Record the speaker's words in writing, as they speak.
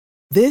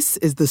This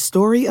is the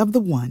story of the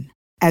one.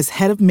 As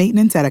head of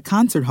maintenance at a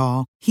concert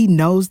hall, he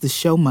knows the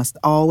show must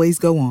always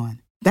go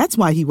on. That's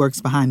why he works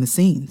behind the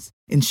scenes,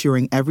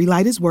 ensuring every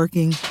light is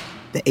working,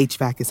 the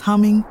HVAC is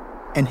humming,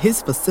 and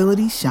his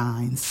facility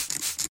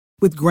shines.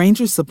 With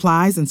Grainger's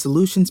supplies and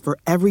solutions for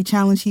every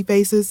challenge he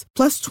faces,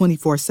 plus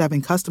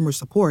 24/7 customer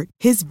support,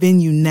 his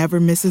venue never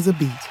misses a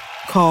beat.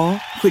 Call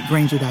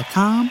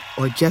quickgrainger.com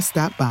or just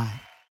stop by.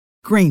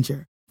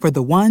 Grainger, for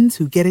the ones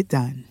who get it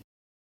done.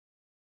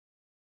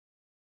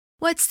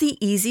 What's the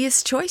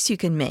easiest choice you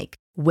can make?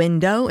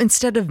 Window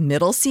instead of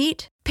middle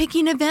seat?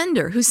 Picking a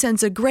vendor who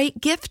sends a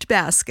great gift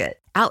basket?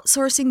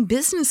 Outsourcing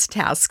business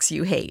tasks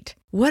you hate?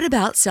 What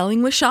about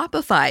selling with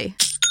Shopify?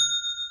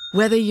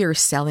 Whether you're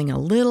selling a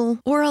little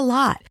or a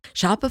lot,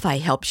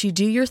 Shopify helps you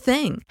do your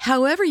thing,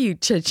 however you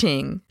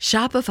cha-ching.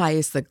 Shopify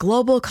is the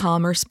global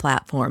commerce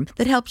platform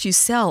that helps you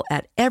sell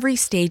at every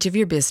stage of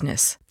your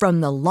business.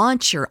 From the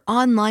launch your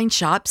online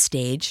shop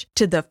stage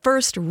to the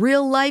first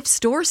real-life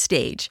store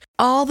stage,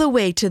 all the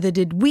way to the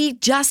did we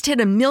just hit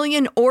a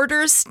million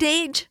orders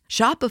stage?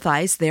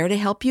 Shopify's there to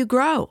help you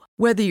grow.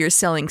 Whether you're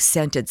selling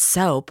scented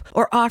soap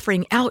or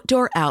offering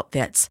outdoor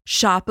outfits,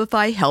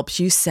 Shopify helps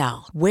you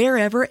sell.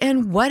 Wherever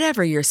and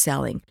whatever you're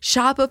selling,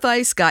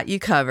 Shopify's got you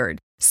covered.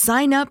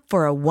 Sign up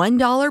for a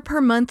 $1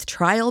 per month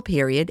trial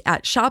period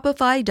at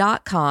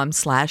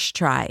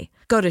shopify.com/try.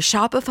 Go to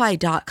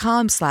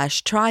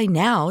shopify.com/try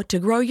now to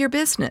grow your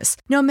business,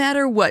 no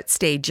matter what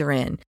stage you're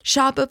in.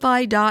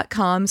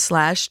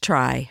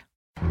 Shopify.com/try.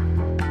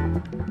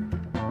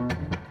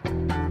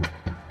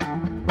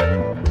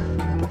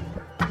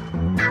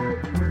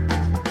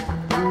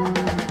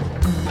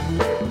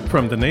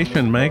 From The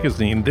Nation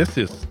magazine, this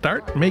is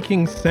Start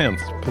Making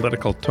Sense,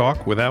 political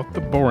talk without the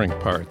boring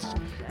parts.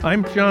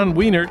 I'm John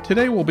Wiener.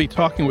 Today we'll be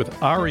talking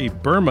with Ari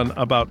Berman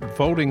about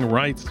voting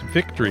rights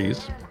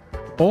victories.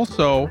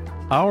 Also,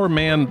 our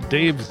man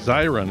Dave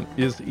Zirin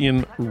is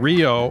in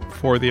Rio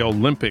for the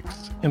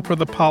Olympics and for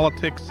the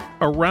politics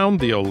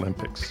around the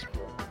Olympics.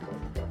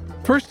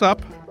 First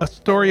up, a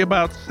story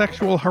about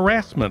sexual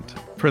harassment.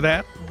 For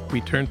that,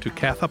 we turn to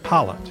Katha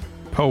Pollitt,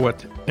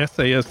 poet,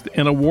 essayist,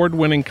 and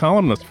award-winning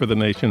columnist for The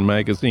Nation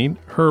magazine.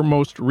 Her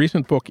most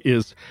recent book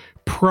is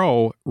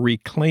Pro: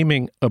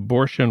 Reclaiming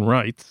Abortion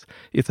Rights.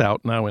 It's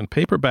out now in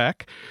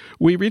paperback.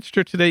 We reached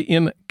her today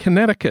in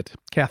Connecticut.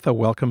 Katha,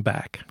 welcome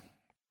back.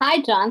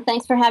 Hi, John.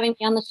 Thanks for having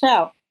me on the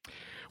show.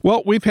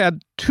 Well, we've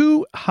had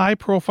two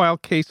high-profile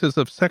cases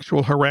of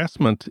sexual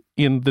harassment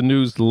in the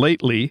news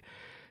lately.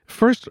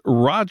 First,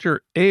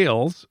 Roger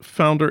Ailes,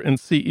 founder and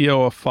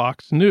CEO of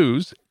Fox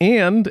News,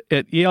 and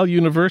at Yale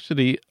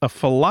University, a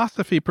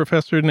philosophy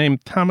professor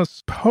named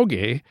Thomas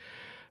Pogge.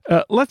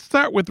 Let's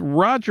start with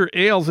Roger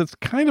Ailes. It's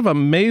kind of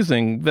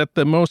amazing that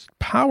the most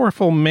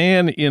powerful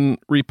man in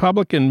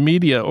Republican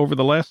media over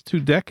the last 2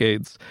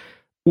 decades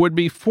would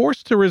be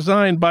forced to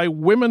resign by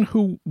women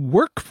who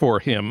work for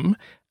him.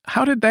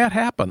 How did that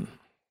happen?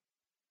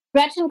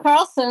 Gretchen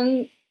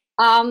Carlson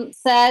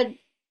said,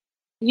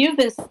 "You've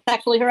been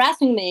sexually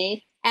harassing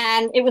me."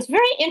 And it was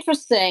very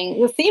interesting.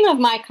 The theme of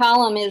my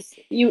column is,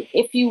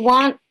 if you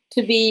want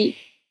to be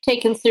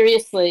taken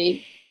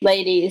seriously,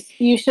 ladies,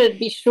 you should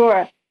be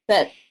sure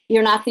that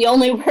you're not the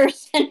only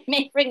person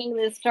bringing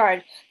this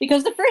charge.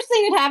 Because the first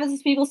thing that happens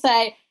is people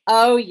say,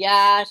 oh,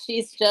 yeah,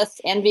 she's just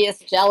envious,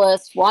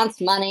 jealous, wants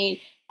money,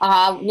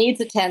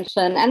 needs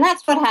attention. And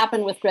that's what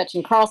happened with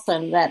Gretchen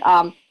Carlson, that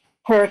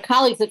her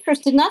colleagues at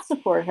first did not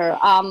support her.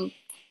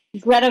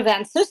 Greta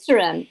Van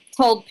Susteren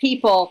told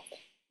People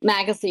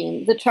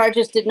magazine the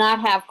charges did not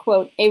have,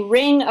 quote, a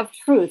ring of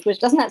truth, which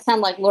doesn't that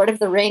sound like Lord of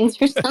the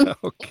Rings or something?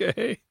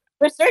 Okay.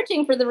 We're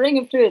searching for the ring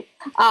of truth.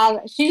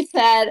 She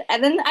said,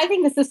 and then I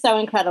think this is so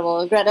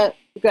incredible. Greta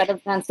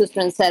Van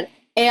Susteren said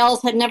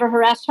Ailes had never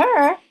harassed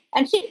her,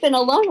 and she'd been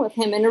alone with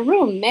him in a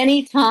room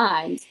many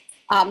times.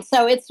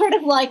 So it's sort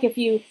of like if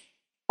you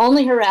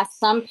only harass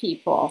some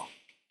people,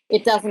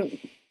 it doesn't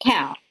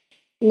count.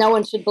 No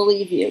one should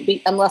believe you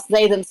unless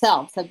they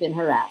themselves have been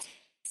harassed.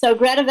 So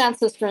Greta Van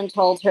Susteren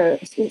told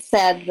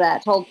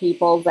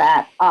People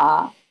that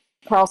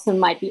Carlson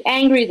might be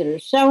angry that her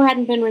show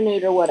hadn't been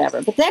renewed or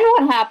whatever. But then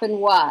what happened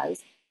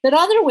was that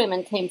other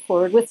women came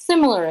forward with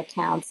similar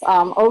accounts,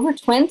 over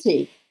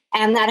 20,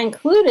 and that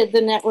included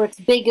the network's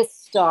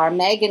biggest star,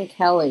 Megyn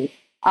Kelly,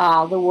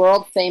 the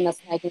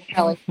world-famous Megyn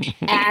Kelly.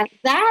 And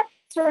that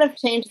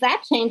changed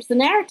the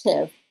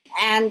narrative.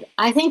 And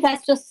I think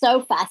that's just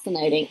so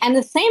fascinating. And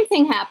the same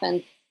thing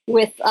happened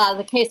with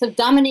the case of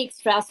Dominique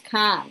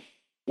Strauss-Kahn.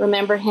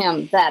 Remember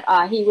him, that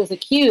he was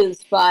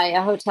accused by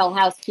a hotel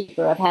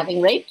housekeeper of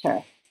having raped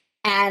her.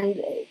 And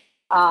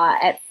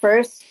at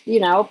first,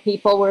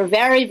 people were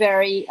very,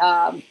 very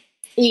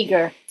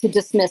eager to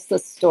dismiss the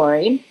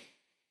story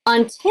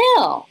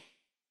until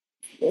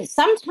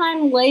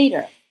sometime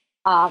later,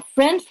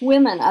 French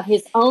women of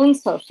his own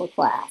social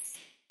class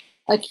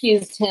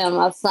accused him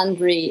of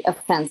sundry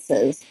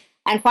offenses.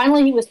 And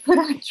finally, he was put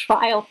on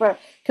trial for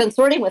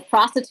consorting with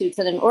prostitutes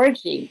at an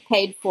orgy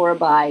paid for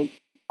by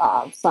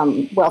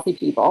some wealthy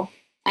people.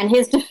 And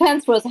his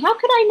defense was, how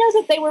could I know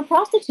that they were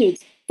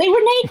prostitutes? They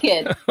were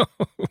naked. Oh,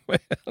 man.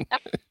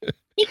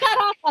 He got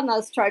off on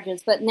those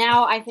charges, but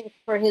now I think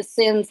for his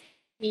sins,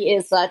 he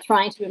is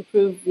trying to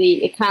improve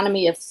the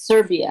economy of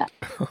Serbia.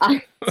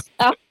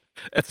 So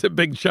That's a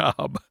big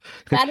job.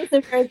 that is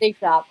a very big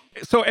job.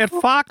 So at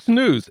Fox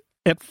News,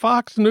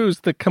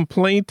 the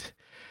complaint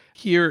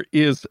here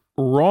is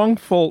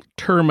wrongful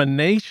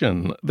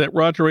termination, that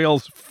Roger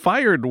Ailes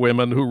fired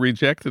women who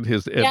rejected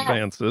his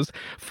advances.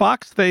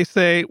 Fox, they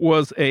say,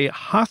 was a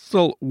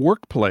hostile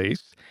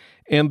workplace,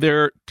 and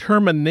their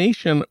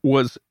termination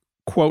was,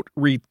 quote,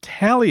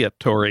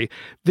 retaliatory.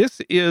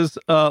 This is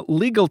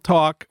legal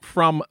talk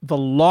from the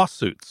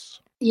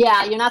lawsuits.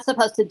 Yeah, you're not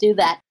supposed to do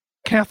that.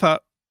 Katha,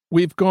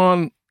 we've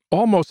gone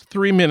almost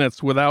 3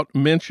 minutes without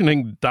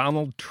mentioning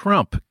Donald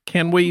Trump.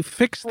 Can we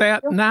fix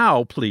that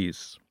now,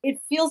 please? It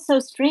feels so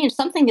strange.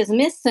 Something is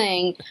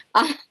missing.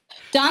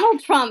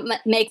 Donald Trump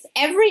makes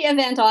every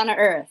event on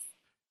earth,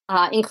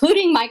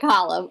 including my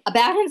column,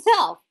 about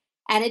himself.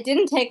 And it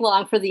didn't take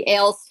long for the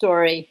Ailes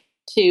story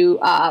to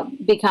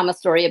become a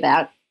story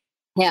about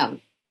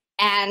him.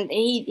 And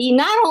he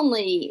not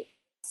only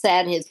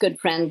said his good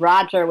friend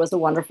Roger was a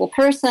wonderful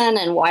person,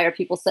 and why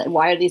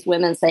are these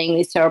women saying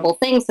these terrible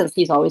things since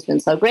he's always been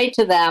so great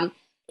to them.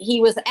 He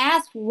was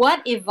asked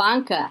what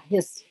Ivanka,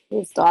 his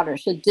daughter,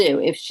 should do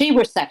if she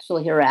were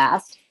sexually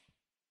harassed,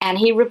 and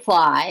he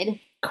replied,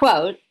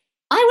 quote,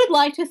 "I would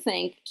like to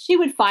think she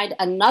would find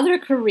another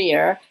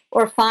career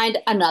or find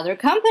another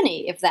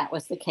company if that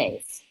was the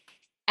case."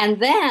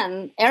 And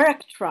then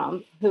Eric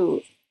Trump,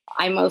 who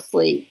I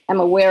mostly am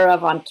aware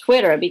of on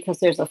Twitter because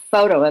there's a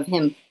photo of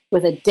him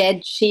with a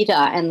dead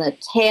cheetah and the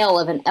tail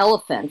of an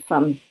elephant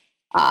from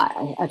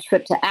a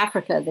trip to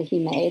Africa that he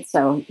made.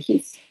 So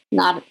he's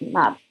not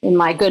in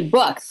my good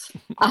books.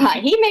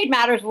 He made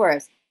matters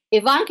worse.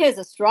 Ivanka is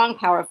a strong,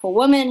 powerful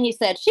woman. He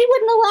said she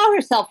wouldn't allow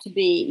herself to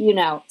be,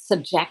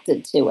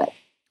 subjected to it.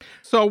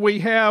 So we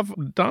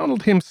have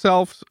Donald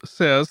himself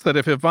says that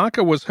if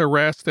Ivanka was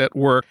harassed at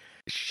work,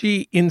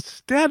 she,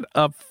 instead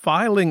of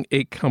filing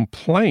a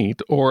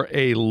complaint or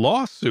a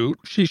lawsuit,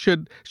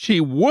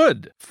 she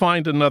would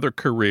find another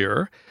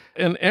career.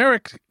 And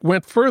Eric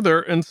went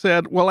further and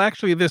said, well,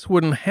 actually, this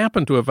wouldn't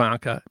happen to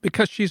Ivanka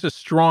because she's a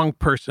strong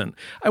person.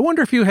 I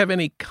wonder if you have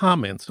any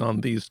comments on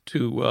these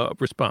two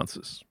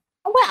responses.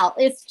 Well,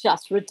 it's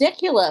just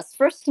ridiculous.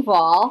 First of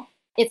all,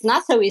 it's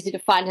not so easy to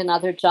find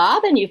another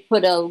job, and you've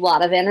put a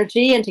lot of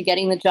energy into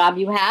getting the job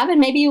you have, and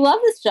maybe you love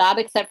this job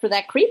except for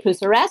that creep who's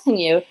harassing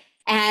you.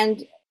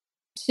 And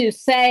to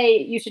say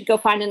you should go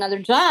find another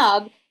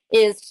job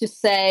is to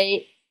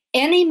say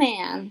any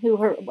man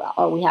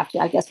we have to,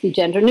 I guess, be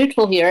gender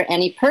neutral here.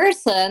 Any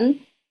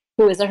person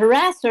who is a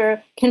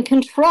harasser can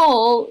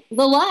control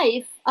the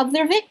life of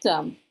their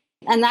victim.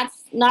 And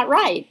that's not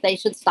right. They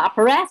should stop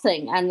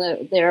harassing,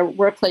 and their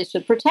workplace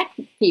should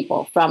protect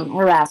people from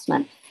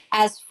harassment.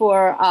 As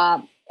for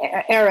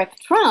Eric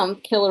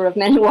Trump, killer of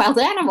many wild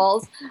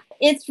animals,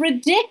 it's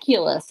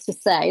ridiculous to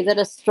say that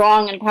a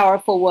strong and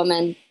powerful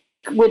woman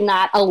would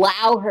not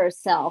allow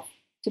herself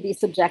to be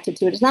subjected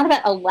to it. It's not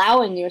about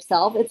allowing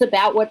yourself. It's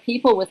about what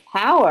people with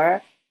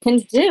power can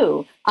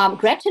do.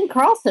 Gretchen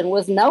Carlson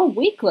was no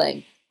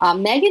weakling.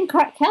 Megyn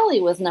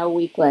Kelly was no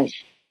weakling.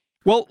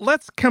 Well,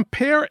 let's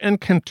compare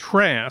and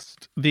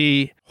contrast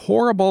the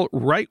horrible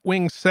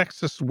right-wing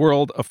sexist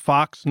world of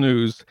Fox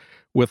News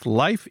with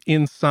life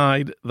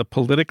inside the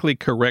politically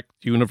correct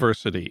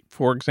university.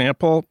 For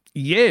example,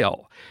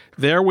 Yale.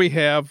 There we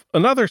have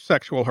another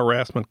sexual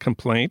harassment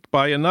complaint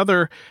by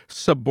another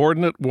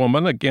subordinate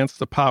woman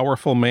against a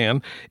powerful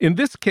man. In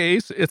this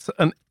case, it's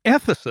an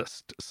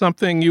ethicist,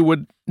 something you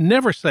would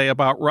never say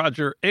about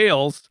Roger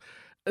Ailes.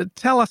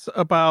 Tell us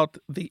about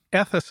the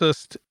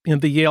ethicist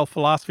in the Yale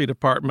philosophy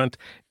department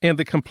and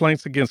the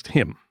complaints against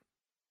him.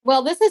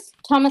 Well, this is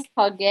Thomas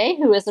Pauguet,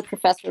 who is a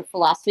professor of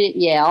philosophy at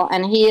Yale,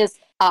 and he is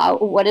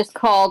what is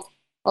called,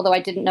 although I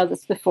didn't know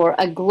this before,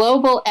 a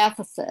global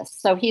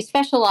ethicist. So he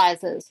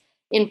specializes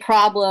in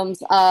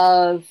problems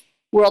of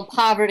world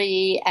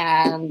poverty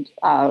and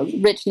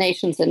rich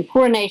nations and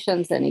poor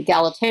nations and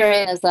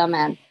egalitarianism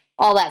and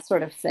all that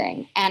sort of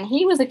thing. And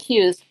he was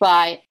accused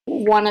by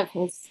one of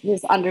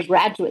his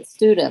undergraduate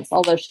students,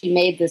 although she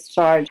made this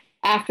charge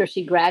after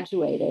she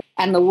graduated.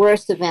 And the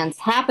worst events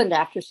happened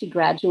after she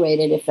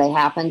graduated, if they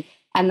happened.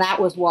 And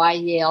that was why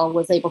Yale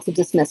was able to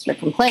dismiss her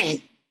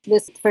complaint.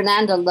 This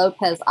Fernanda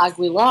Lopez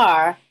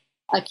Aguilar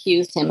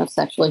accused him of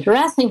sexually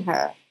harassing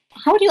her.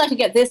 How would you like to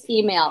get this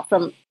email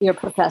from your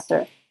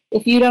professor?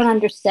 If you don't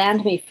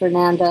understand me,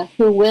 Fernanda,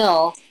 who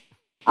will?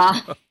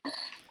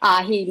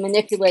 He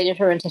manipulated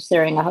her into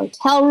sharing a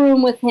hotel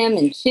room with him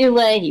in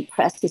Chile. He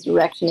pressed his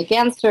erection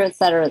against her, et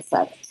cetera, et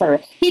cetera, et cetera.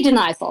 He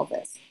denies all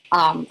this,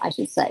 I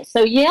should say.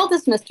 So Yale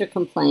dismissed her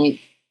complaint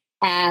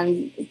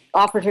and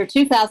offered her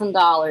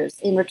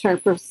 $2,000 in return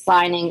for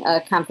signing a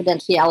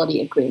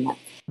confidentiality agreement.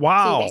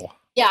 Wow. So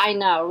yeah, I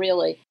know,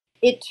 really.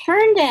 It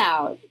turned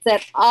out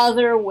that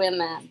other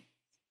women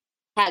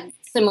had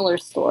similar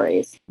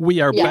stories.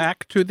 We are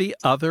back to the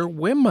other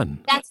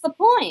women. That's the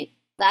point.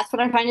 That's what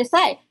I'm trying to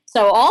say.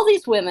 So all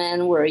these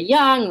women were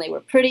young, they were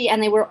pretty,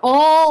 and they were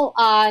all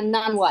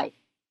non-white,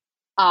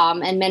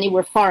 and many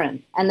were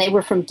foreign, and they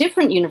were from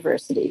different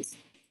universities.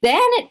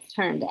 Then it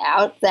turned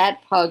out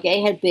that Pogue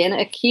had been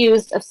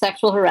accused of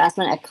sexual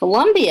harassment at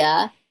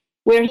Columbia,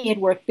 where he had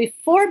worked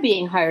before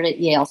being hired at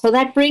Yale. So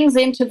that brings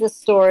into the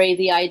story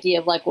the idea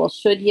of like, well,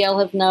 should Yale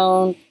have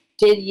known?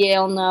 Did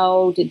Yale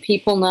know? Did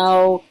people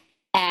know?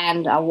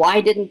 And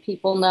why didn't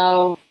people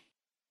know?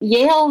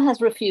 Yale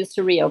has refused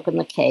to reopen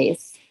the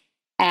case,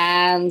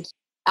 and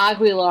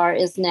Aguilar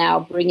is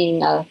now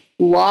bringing a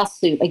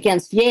lawsuit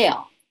against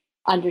Yale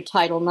under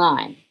Title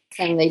IX,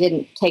 saying they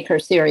didn't take her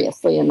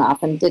seriously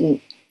enough and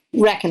didn't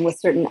reckon with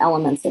certain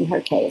elements in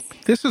her case.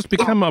 This has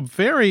become a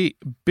very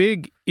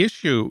big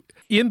issue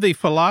in the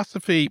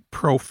philosophy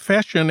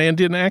profession and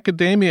in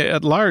academia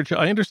at large.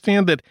 I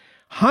understand that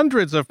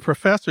hundreds of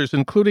professors,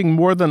 including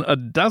more than a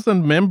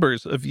dozen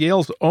members of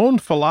Yale's own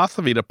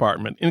philosophy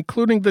department,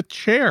 including the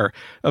chair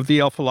of the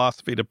Yale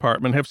Philosophy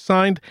Department, have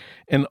signed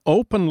an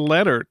open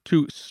letter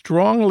to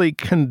strongly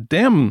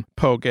condemn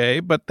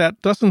Pogue, but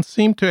that doesn't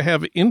seem to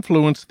have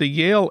influenced the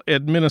Yale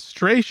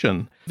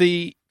administration.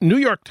 The New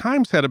York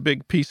Times had a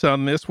big piece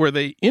on this where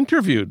they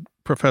interviewed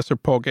Professor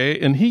Pogue,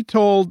 and he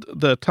told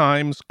the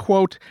Times,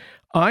 quote,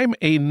 "I'm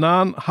a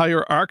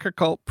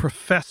non-hierarchical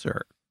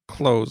professor,"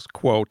 close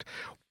quote.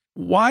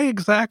 Why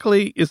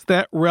exactly is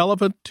that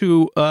relevant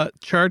to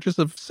charges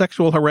of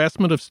sexual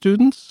harassment of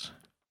students?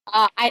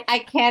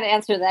 I can't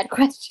answer that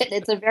question.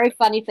 It's a very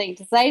funny thing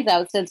to say,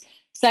 though, since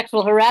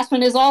sexual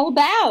harassment is all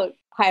about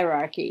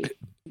hierarchy.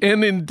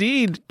 And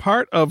indeed,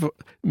 part of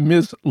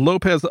Ms.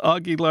 Lopez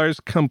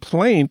Aguilar's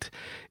complaint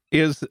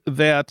is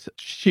that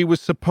she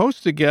was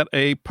supposed to get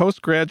a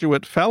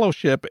postgraduate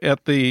fellowship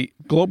at the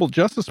Global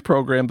Justice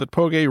Program that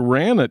Pogue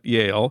ran at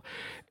Yale.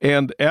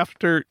 And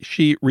after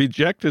she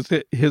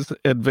rejected his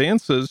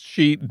advances,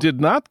 she did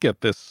not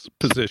get this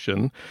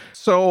position.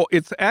 So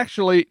it's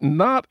actually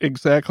not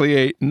exactly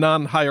a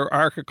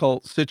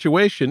non-hierarchical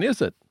situation,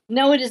 is it?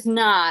 No, it is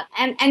not.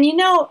 And you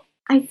know,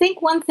 I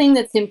think one thing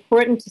that's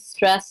important to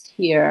stress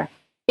here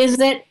is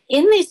that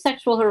in these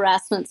sexual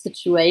harassment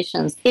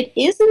situations, it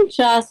isn't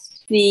just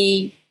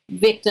the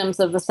victims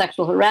of the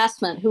sexual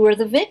harassment who are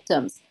the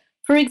victims.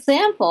 For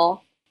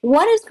example,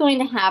 what is going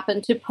to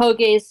happen to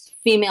Pogue's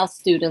female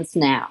students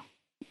now?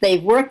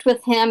 They've worked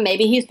with him.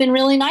 Maybe he's been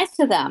really nice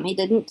to them. He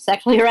didn't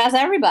sexually harass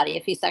everybody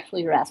if he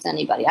sexually harassed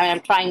anybody. I'm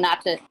trying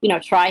not to,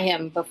 try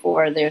him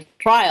before there's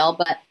trial,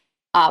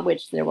 but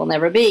which there will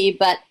never be.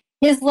 But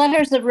his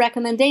letters of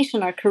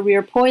recommendation are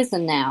career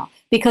poison now,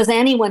 because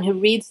anyone who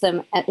reads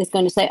them is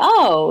going to say,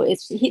 oh,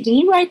 did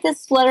he write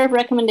this letter of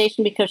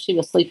recommendation because she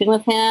was sleeping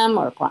with him?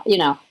 Or,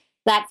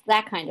 that's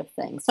that kind of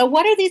thing. So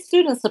what are these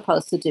students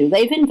supposed to do?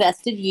 They've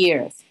invested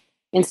years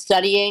in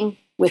studying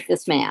with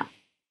this man.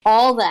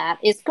 All that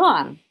is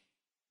gone.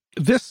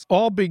 This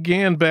all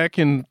began back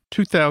in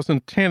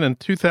 2010 and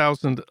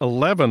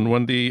 2011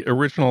 when the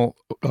original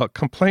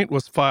complaint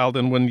was filed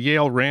and when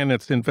Yale ran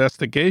its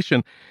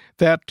investigation.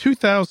 That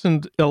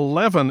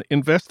 2011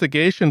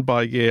 investigation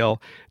by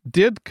Yale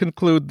did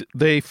conclude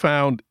they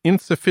found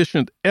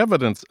insufficient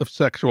evidence of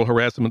sexual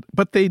harassment,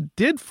 but they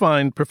did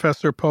find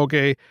Professor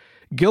Pogue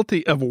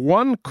guilty of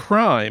one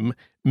crime,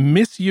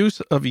 misuse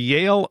of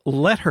Yale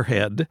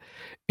letterhead,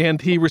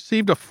 and he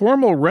received a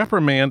formal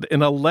reprimand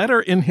and a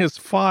letter in his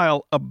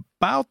file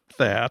about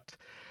that.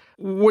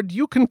 Would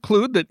you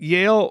conclude that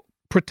Yale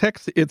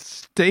protects its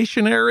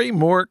stationery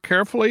more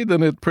carefully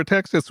than it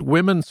protects its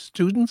women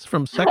students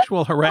from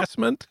sexual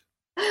harassment?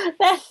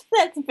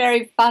 That's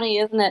very funny,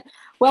 isn't it?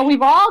 Well,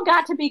 we've all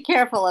got to be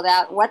careful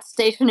about what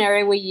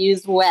stationery we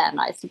use when,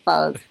 I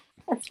suppose.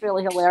 That's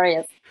really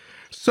hilarious.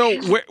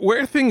 So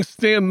where things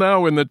stand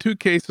now in the two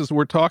cases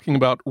we're talking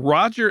about,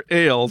 Roger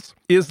Ailes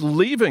is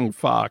leaving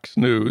Fox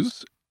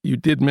News. You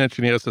did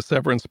mention he has a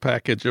severance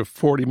package of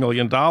 $40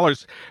 million,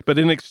 but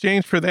in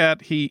exchange for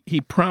that,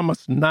 he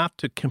promised not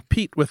to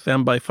compete with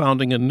them by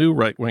founding a new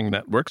right-wing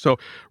network. So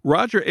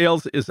Roger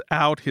Ailes is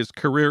out. His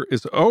career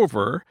is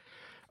over.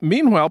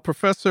 Meanwhile,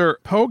 Professor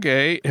Pogue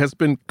has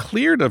been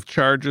cleared of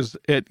charges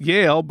at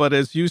Yale, but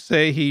as you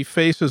say, he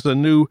faces a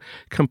new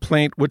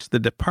complaint which the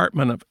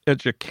Department of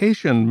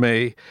Education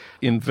may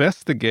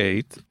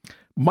investigate.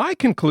 My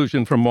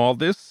conclusion from all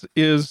this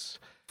is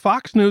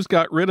Fox News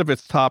got rid of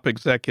its top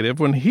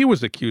executive when he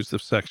was accused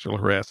of sexual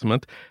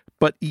harassment,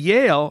 but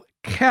Yale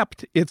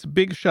kept its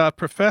big shot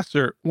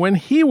professor when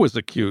he was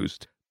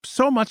accused.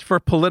 So much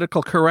for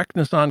political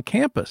correctness on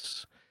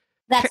campus.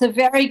 That's a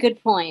very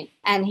good point.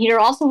 And here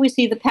also we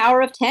see the power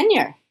of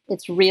tenure.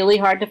 It's really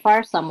hard to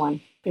fire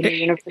someone in a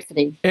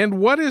university. And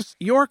what is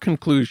your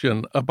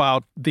conclusion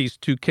about these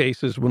two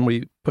cases when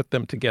we put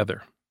them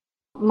together?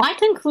 My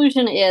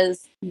conclusion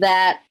is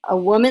that a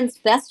woman's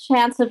best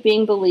chance of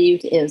being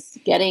believed is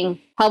getting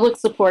public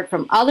support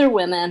from other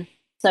women.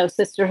 So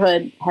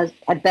sisterhood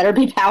had better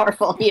be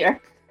powerful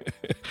here.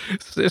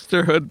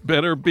 Sisterhood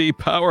better be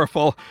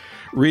powerful.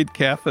 Read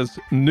Katha's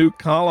new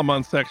column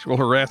on sexual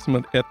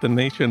harassment at The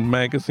Nation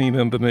magazine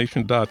and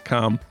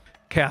thenation.com.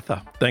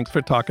 Katha, thanks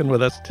for talking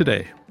with us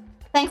today.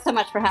 Thanks so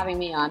much for having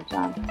me on,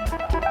 John.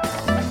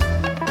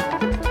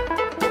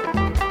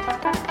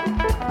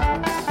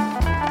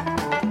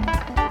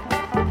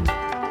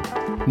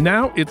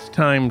 Now it's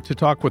time to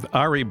talk with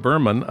Ari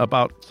Berman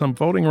about some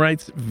voting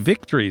rights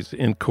victories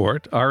in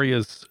court. Ari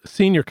is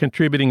senior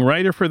contributing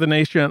writer for The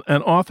Nation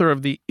and author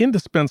of the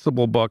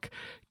indispensable book,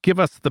 Give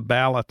Us the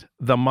Ballot,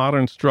 The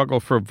Modern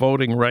Struggle for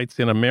Voting Rights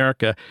in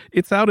America.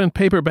 It's out in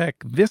paperback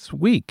this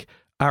week.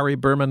 Ari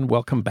Berman,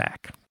 welcome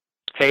back.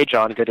 Hey,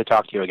 John. Good to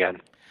talk to you again.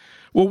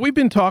 Well, we've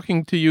been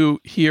talking to you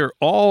here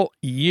all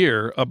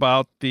year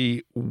about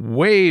the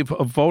wave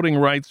of voting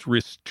rights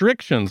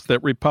restrictions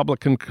that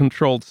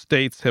Republican-controlled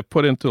states have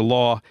put into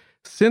law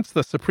since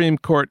the Supreme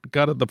Court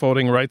gutted the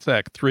Voting Rights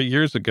Act 3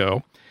 years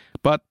ago.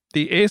 But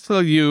the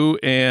ACLU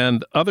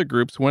and other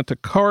groups went to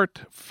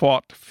court,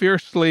 fought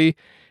fiercely,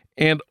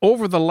 and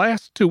over the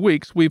last 2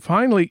 weeks, we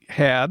finally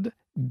had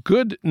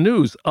good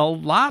news, a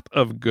lot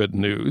of good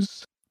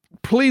news.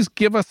 Please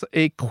give us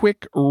a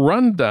quick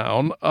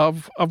rundown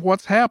of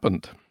what's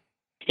happened.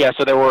 Yeah,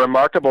 so there were a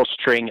remarkable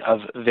string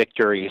of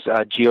victories.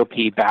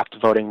 GOP-backed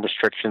voting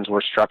restrictions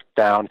were struck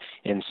down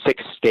in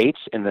 6 states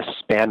in the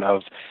span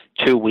of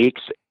 2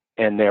 weeks,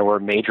 and there were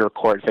major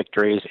court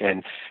victories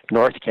in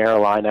North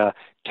Carolina,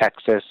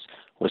 Texas,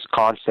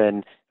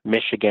 Wisconsin,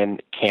 Michigan,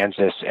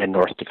 Kansas, and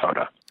North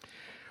Dakota.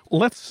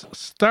 Let's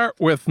start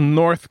with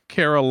North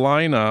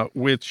Carolina,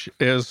 which,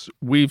 as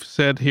we've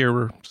said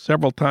here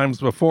several times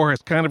before,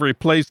 has kind of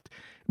replaced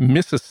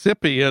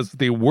Mississippi as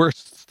the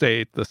worst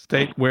state, the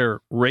state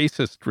where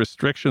racist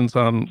restrictions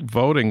on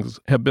voting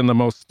have been the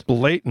most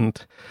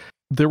blatant.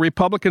 The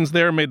Republicans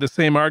there made the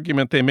same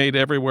argument they made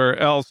everywhere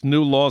else.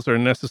 New laws are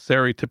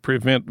necessary to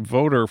prevent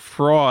voter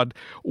fraud.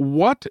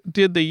 What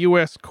did the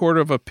U.S. Court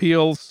of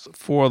Appeals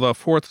for the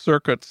Fourth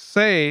Circuit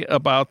say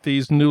about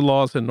these new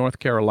laws in North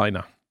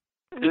Carolina?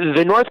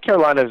 The North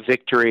Carolina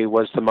victory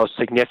was the most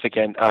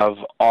significant of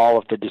all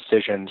of the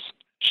decisions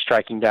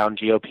striking down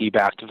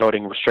GOP-backed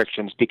voting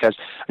restrictions because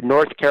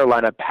North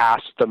Carolina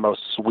passed the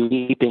most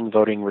sweeping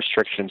voting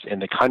restrictions in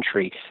the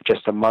country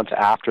just a month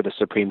after the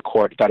Supreme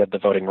Court gutted the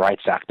Voting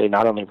Rights Act. They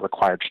not only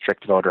required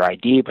strict voter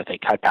ID, but they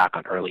cut back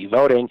on early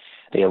voting.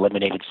 They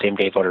eliminated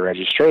same-day voter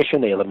registration.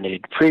 They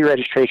eliminated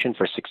pre-registration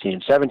for 16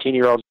 and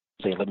 17-year-olds.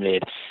 They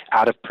eliminated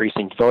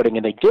out-of-precinct voting,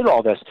 and they did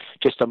all this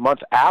just a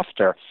month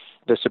after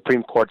the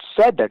Supreme Court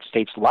said that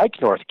states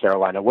like North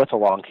Carolina, with a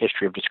long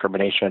history of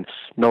discrimination,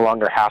 no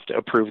longer have to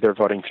approve their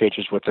voting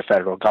changes with the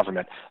federal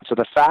government. So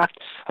the fact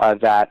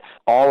that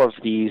all of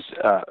these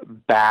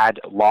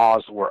bad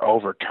laws were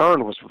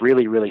overturned was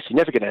really, really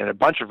significant, and a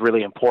bunch of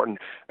really important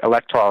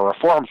electoral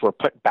reforms were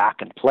put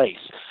back in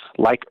place,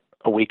 like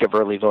a week of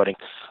early voting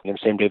and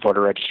same-day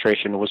voter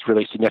registration was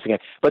really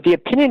significant. But the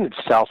opinion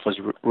itself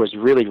was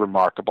really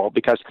remarkable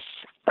because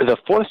the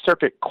Fourth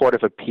Circuit Court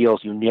of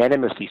Appeals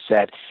unanimously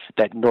said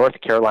that North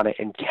Carolina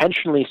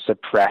intentionally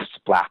suppressed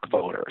black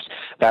voters,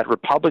 that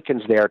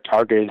Republicans there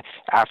targeted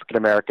African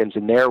Americans,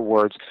 in their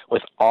words,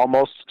 with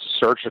almost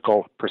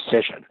surgical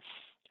precision.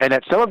 And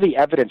that some of the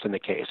evidence in the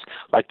case,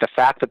 like the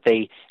fact that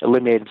they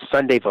eliminated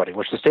Sunday voting,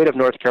 which the state of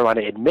North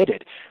Carolina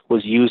admitted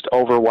was used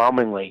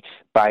overwhelmingly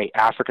by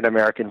African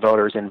American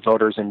voters and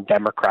voters in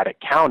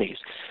Democratic counties,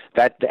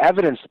 that the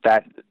evidence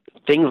that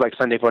things like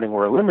Sunday voting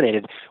were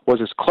eliminated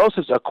was as close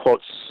as a,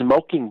 quote,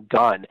 smoking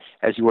gun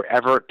as you were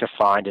ever to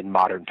find in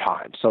modern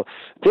times. So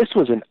this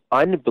was an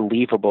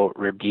unbelievable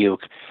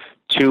rebuke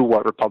to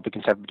what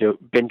Republicans have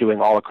been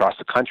doing all across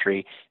the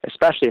country,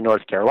 especially in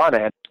North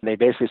Carolina. And they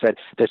basically said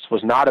this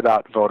was not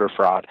about voter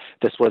fraud.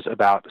 This was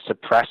about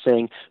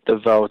suppressing the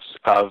votes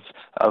of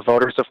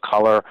voters of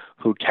color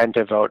who tend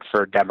to vote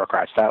for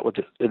Democrats.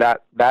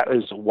 That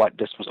is what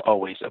this was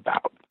always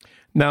about.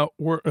 Now,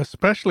 we're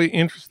especially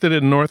interested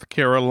in North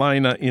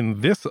Carolina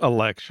in this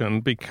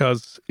election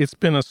because it's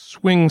been a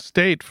swing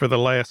state for the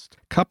last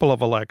couple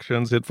of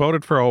elections. It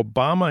voted for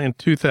Obama in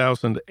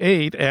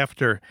 2008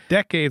 after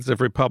decades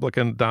of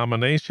Republican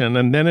domination,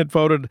 and then it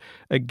voted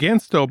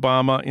against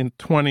Obama in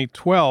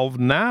 2012.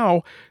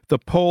 Now, the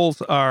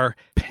polls are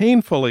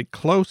painfully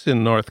close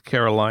in North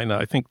Carolina.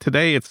 I think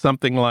today it's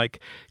something like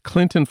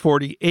Clinton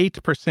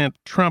 48%,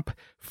 Trump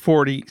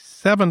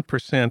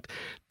 47%.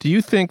 Do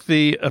you think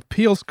the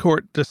appeals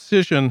court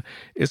decision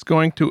is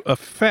going to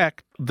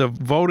affect the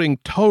voting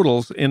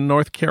totals in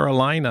North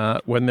Carolina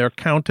when they're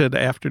counted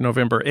after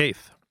November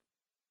 8th?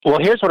 Well,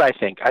 here's what I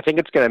think. I think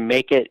it's going to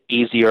make it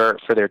easier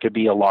for there to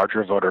be a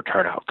larger voter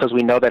turnout because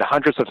we know that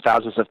hundreds of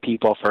thousands of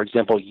people, for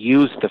example,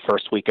 used the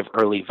first week of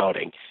early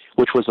voting,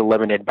 which was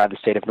eliminated by the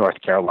state of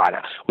North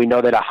Carolina. We know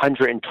that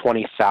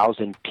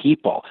 120,000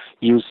 people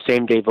used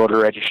same-day voter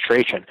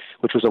registration,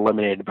 which was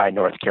eliminated by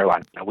North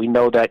Carolina. We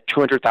know that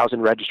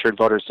 200,000 registered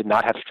voters did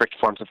not have strict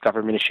forms of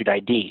government-issued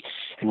ID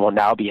and will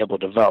now be able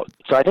to vote.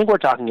 So I think we're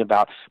talking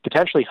about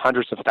potentially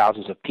hundreds of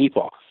thousands of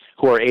people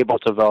who are able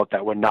to vote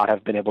that would not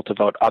have been able to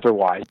vote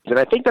otherwise. And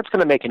I think that's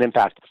going to make an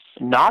impact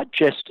not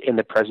just in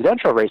the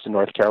presidential race in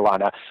North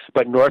Carolina,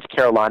 but North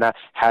Carolina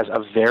has a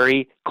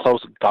very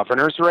close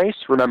governor's race.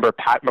 Remember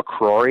Pat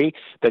McCrory,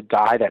 the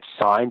guy that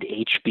signed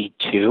HB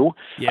 2?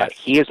 Yes.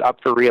 He is up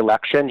for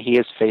re-election. He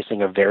is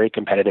facing a very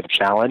competitive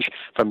challenge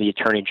from the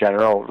Attorney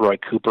General, Roy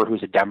Cooper,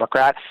 who's a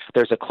Democrat.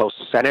 There's a close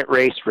Senate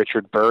race.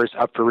 Richard Burr is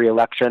up for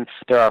re-election.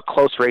 There are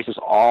close races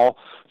all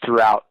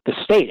throughout the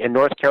state. And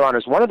North Carolina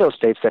is one of those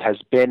states that has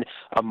been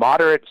a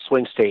moderate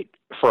swing state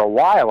for a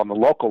while on the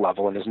local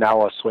level and is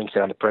now a swing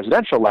state on the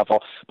presidential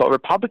level, but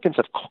Republicans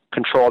have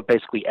controlled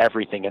basically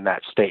everything in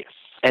that state.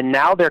 And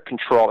now their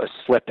control is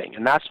slipping,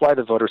 and that's why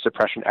the voter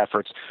suppression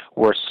efforts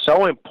were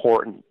so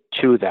important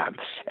to them.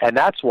 And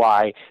that's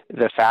why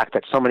the fact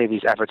that so many of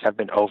these efforts have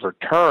been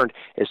overturned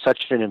is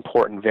such an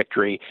important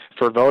victory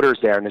for voters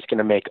there, and it's going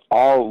to make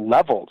all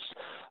levels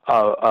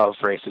of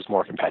races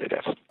more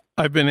competitive.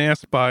 I've been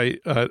asked by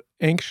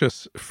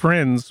anxious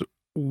friends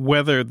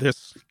whether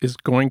this is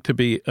going to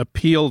be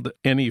appealed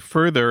any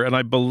further. And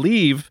I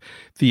believe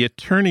the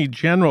Attorney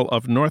General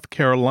of North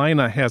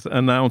Carolina has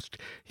announced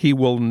he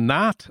will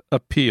not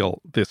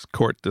appeal this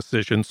court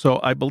decision.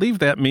 So I believe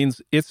that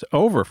means it's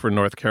over for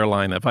North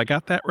Carolina. Have I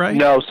got that right?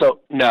 No.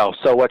 So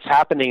what's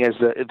happening is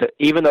that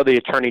even though the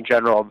Attorney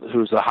General,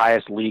 who's the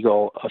highest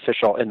legal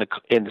official in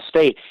the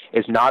state,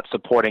 is not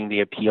supporting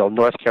the appeal,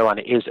 North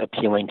Carolina is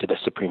appealing to the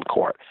Supreme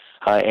Court.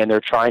 And they're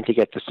trying to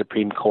get the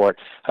Supreme Court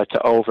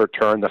to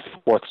overturn the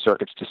Fourth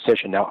Circuit's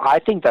decision. Now, I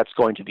think that's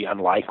going to be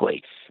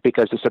unlikely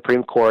because the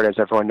Supreme Court, as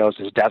everyone knows,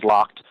 is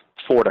deadlocked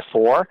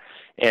 4-4.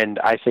 And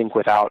I think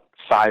without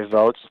 5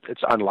 votes,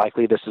 it's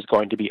unlikely this is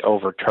going to be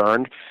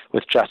overturned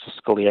with Justice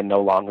Scalia no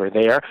longer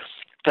there.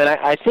 And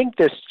I think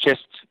this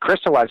just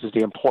crystallizes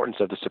the importance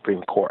of the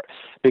Supreme Court,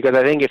 because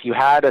I think if you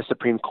had a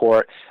Supreme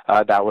Court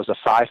that was a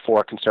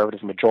 5-4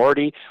 conservative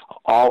majority,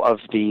 all of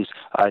these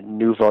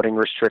new voting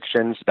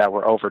restrictions that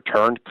were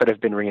overturned could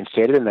have been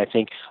reinstated. And I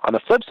think on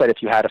the flip side,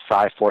 if you had a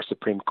 5-4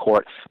 Supreme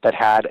Court that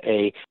had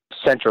a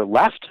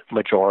center-left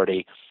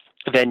majority,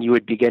 then you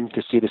would begin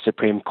to see the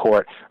Supreme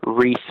Court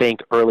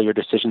rethink earlier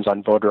decisions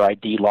on voter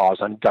ID laws,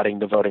 on gutting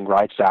the Voting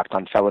Rights Act,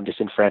 on felon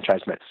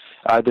disenfranchisement.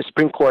 The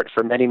Supreme Court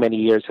for many, many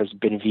years has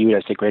been viewed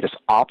as the greatest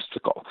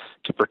obstacle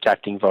to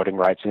protecting voting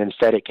rights, and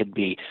instead it could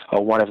be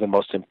one of the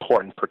most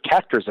important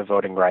protectors of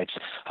voting rights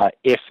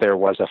if there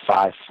was a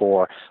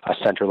 5-4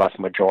 center-left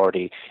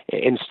majority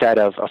instead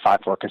of a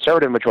 5-4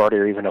 conservative majority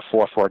or even a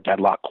 4-4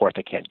 deadlock court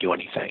that can't do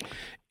anything.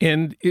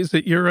 And is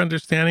it your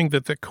understanding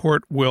that the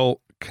court will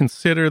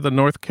consider the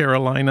North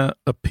Carolina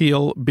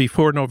appeal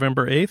before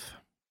November 8th?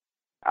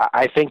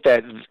 I think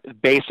that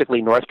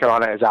basically North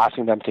Carolina is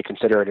asking them to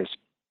consider it as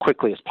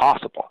quickly as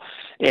possible.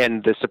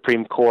 And the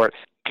Supreme Court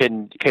they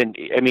can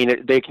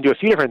do a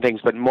few different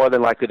things, but more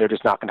than likely they're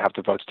just not going to have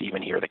the votes to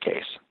even hear the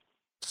case.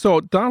 So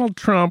Donald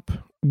Trump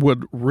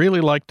would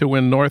really like to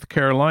win North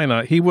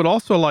Carolina. He would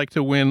also like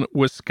to win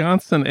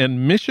Wisconsin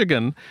and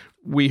Michigan.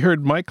 We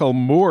heard Michael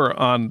Moore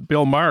on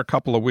Bill Maher a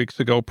couple of weeks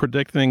ago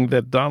predicting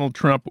that Donald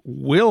Trump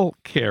will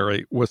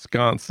carry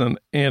Wisconsin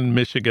and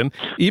Michigan,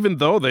 even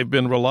though they've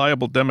been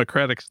reliable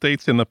Democratic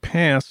states in the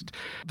past.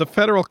 The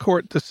federal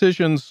court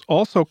decisions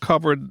also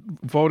covered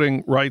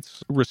voting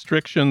rights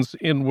restrictions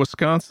in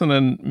Wisconsin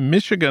and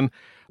Michigan.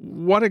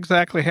 What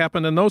exactly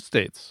happened in those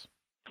states?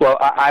 Well,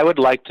 I would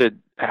like to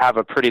have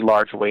a pretty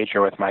large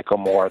wager with Michael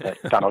Moore that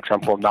Donald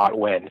Trump will not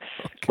win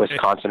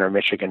Wisconsin or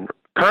Michigan.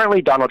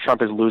 Currently, Donald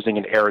Trump is losing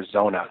in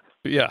Arizona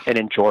and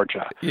in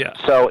Georgia. Yeah.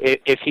 So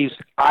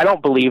I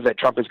don't believe that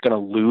Trump is going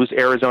to lose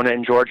Arizona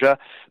and Georgia,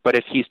 but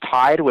if he's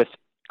tied with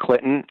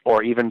Clinton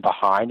or even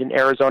behind in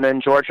Arizona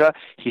and Georgia,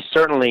 he's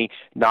certainly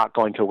not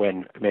going to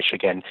win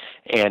Michigan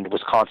and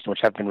Wisconsin, which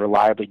have been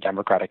reliably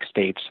Democratic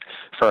states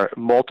for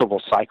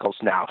multiple cycles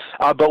now.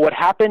 But what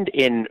happened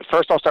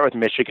first I'll start with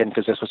Michigan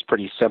because this was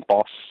pretty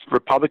simple.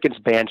 Republicans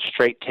banned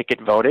straight ticket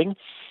voting,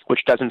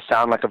 which doesn't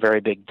sound like a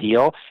very big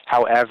deal.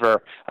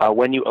 However,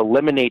 when you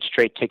eliminate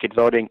straight ticket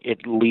voting,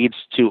 it leads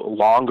to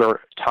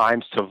longer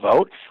times to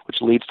vote, which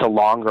leads to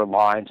longer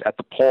lines at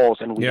the polls.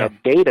 And we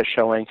had data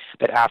showing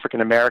that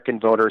African-American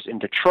voters in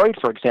Detroit,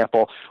 for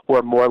example,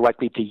 were more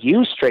likely to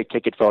use straight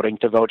ticket voting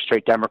to vote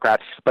straight Democrat,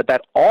 but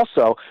that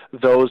also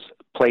those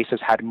places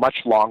had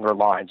much longer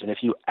lines. And if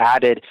you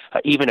added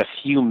even a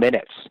few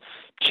minutes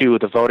to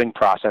the voting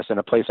process in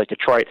a place like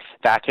Detroit,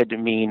 that could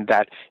mean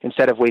that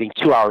instead of waiting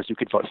 2 hours, you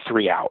could vote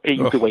 3 hours.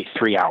 You could wait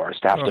 3 hours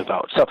to have to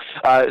vote. So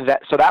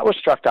that was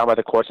struck down by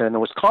the courts. And in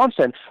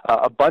Wisconsin,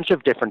 a bunch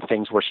of different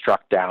things were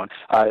struck down.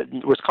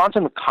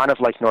 Wisconsin, kind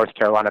of like North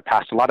Carolina,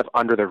 passed a lot of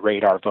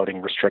under-the-radar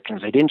voting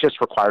restrictions. They didn't just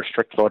require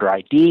strict voter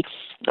ID,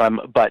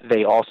 but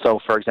they also,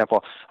 for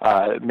example,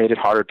 made it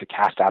harder to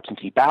cast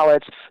absentee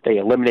ballots. They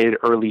eliminated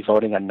early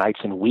voting on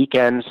nights and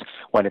weekends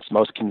when it's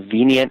most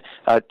convenient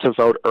to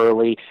vote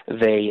early.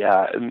 They They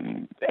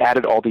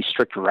added all these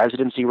strict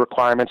residency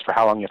requirements for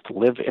how long you have to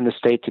live in the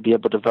state to be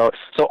able to vote.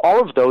 So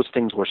all of those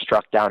things were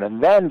struck down.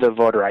 And then the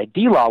voter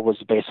ID law was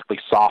basically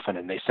softened.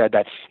 And they said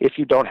that if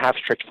you don't have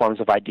strict forms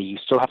of ID, you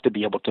still have to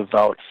be able to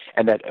vote,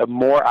 and that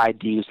more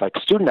IDs, like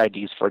student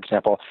IDs, for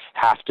example,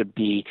 have to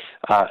be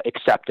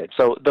accepted.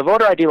 So the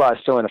voter ID law is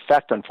still in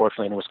effect,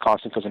 unfortunately, in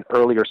Wisconsin, because an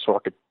earlier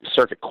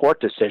circuit court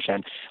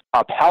decision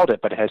upheld it,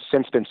 but it has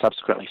since been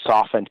subsequently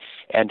softened,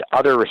 and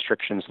other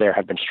restrictions there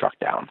have been struck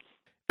down.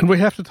 And we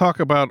have to talk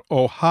about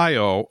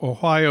Ohio.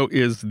 Ohio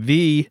is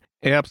the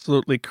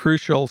absolutely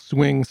crucial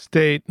swing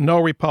state. No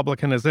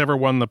Republican has ever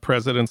won the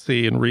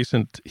presidency in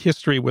recent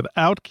history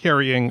without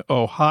carrying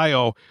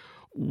Ohio.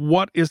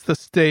 What is the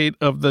state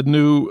of the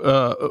new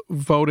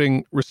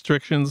voting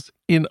restrictions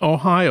in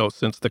Ohio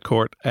since the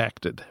court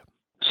acted?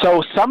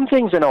 So some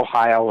things in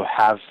Ohio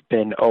have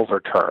been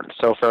overturned.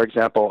 So, for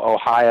example,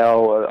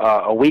 Ohio,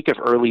 a week of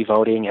early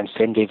voting and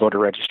same-day voter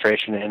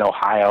registration in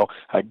Ohio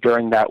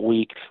during that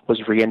week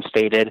was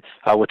reinstated,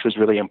 which was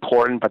really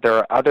important. But there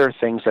are other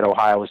things that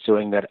Ohio is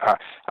doing that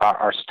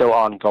are still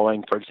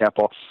ongoing. For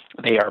example,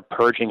 they are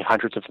purging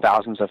hundreds of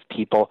thousands of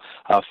people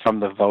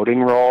from the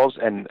voting rolls,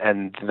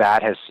 and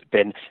that has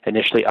been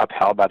initially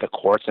upheld by the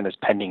courts and is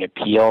pending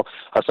appeal.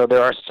 So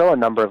there are still a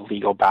number of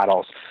legal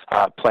battles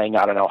playing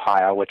out in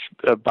Ohio, which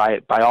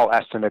by all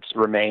estimates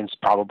remains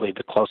probably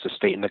the closest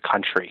state in the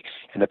country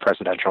in the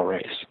presidential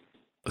race.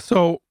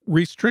 So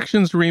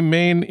restrictions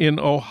remain in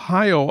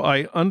Ohio.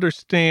 I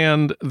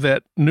understand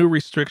that new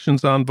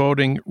restrictions on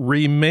voting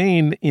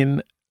remain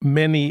in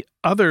many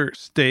other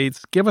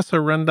states. Give us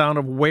a rundown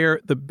of where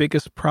the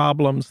biggest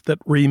problems that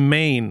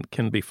remain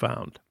can be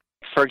found.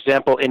 For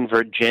example, in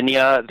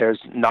Virginia,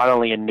 there's not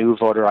only a new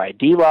voter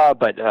ID law,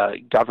 but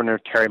Governor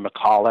Terry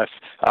McAuliffe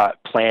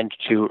planned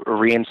to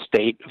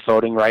reinstate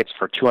voting rights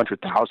for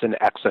 200,000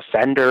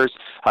 ex-offenders,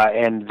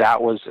 and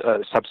that was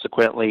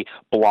subsequently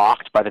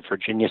blocked by the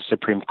Virginia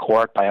Supreme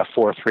Court by a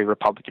 4-3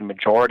 Republican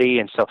majority.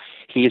 And so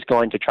he's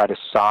going to try to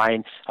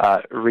sign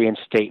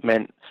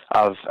reinstatement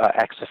of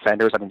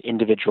ex-offenders on an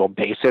individual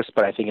basis,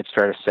 but I think it's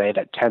fair to say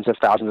that tens of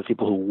thousands of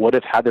people who would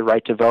have had the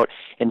right to vote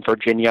in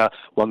Virginia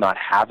will not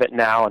have it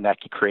now, and that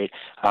could create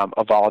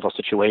a volatile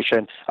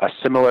situation.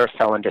 Similar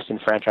felon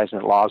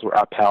disenfranchisement laws were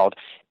upheld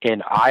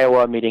in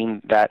Iowa,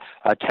 meaning that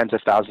tens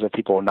of thousands of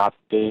people will not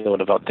be able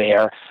to vote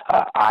there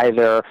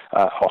either.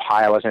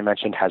 Ohio, as I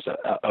mentioned, has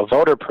a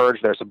voter purge.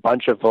 There's a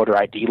bunch of voter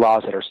ID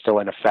laws that are still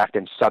in effect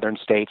in southern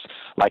states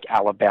like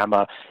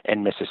Alabama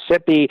and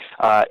Mississippi.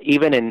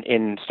 Even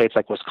in states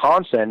like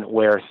Wisconsin,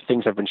 where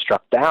things have been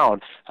struck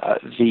down,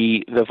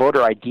 the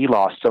voter ID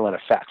law is still in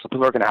effect. So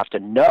people are going to have to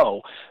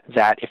know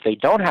that if they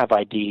don't have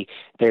ID,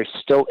 they're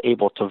still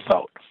able to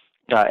vote.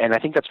 And I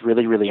think that's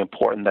really, really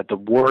important that the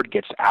word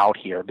gets out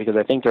here, because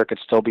I think there could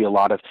still be a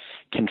lot of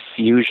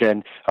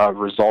confusion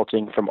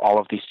resulting from all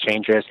of these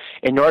changes.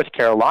 In North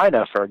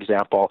Carolina, for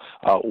example,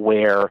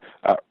 where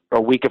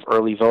a week of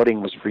early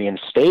voting was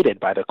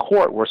reinstated by the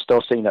court, we're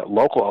still seeing that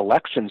local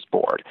elections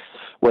board,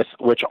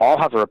 which all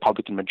have a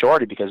Republican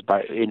majority, because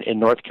in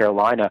North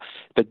Carolina,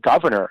 the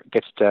governor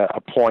gets to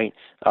appoint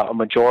a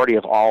majority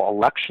of all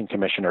election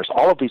commissioners.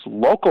 All of these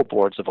local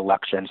boards of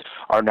elections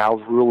are now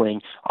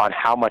ruling on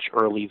how much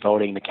early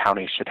voting the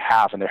county should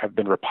have, and there have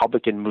been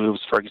Republican moves,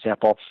 for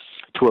example,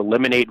 to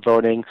eliminate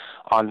voting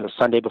on the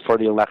Sunday before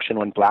the election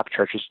when black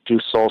churches do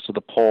souls to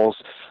the polls,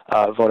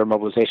 voter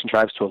mobilization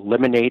drives to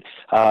eliminate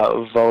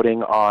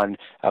voting on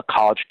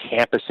college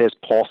campuses,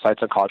 poll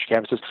sites on college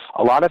campuses.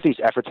 A lot of these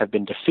efforts have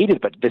been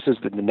defeated, but this is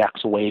the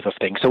next wave of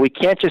things. So we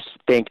can't just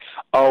think,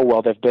 oh,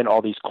 well, there have been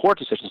all these court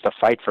decisions to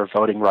fight for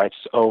voting rights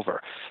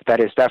over. That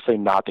is definitely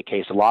not the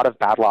case. A lot of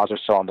bad laws are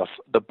still on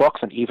the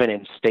books, and even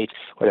in states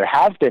where there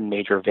have been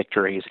major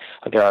victories,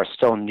 there are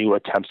still new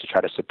attempts to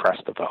try to suppress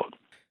the vote.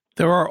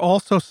 There are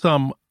also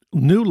some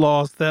new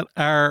laws that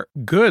are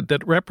good,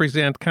 that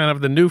represent kind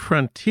of the new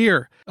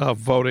frontier of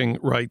voting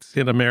rights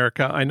in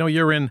America. I know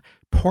you're in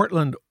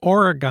Portland,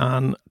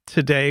 Oregon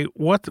today.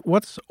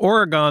 What's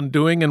Oregon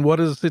doing, and what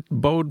does it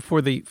bode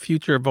for the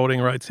future of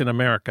voting rights in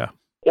America?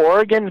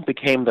 Oregon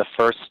became the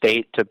first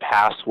state to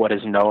pass what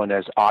is known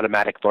as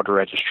automatic voter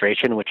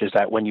registration, which is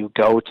that when you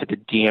go to the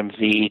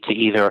DMV to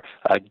either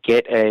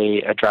get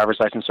a driver's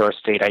license or a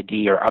state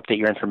ID or update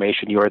your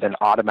information, you are then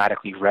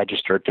automatically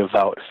registered to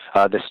vote.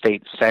 The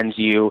state sends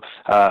you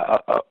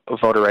a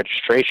voter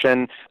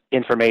registration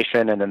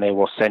information, and then they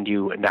will send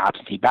you an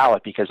absentee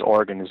ballot, because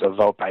Oregon is a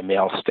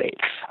vote-by-mail state.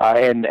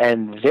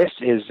 And this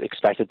is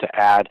expected to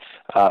add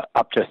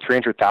up to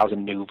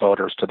 300,000 new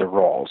voters to the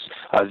rolls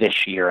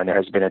this year, and there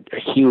has been a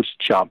huge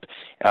jump,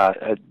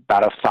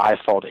 about a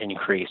 5-fold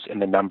increase in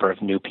the number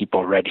of new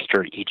people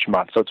registered each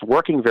month. So it's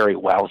working very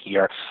well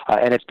here,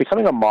 and it's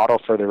becoming a model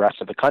for the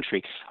rest of the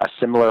country.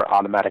 Similar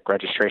automatic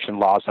registration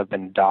laws have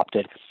been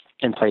adopted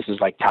in places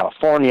like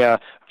California,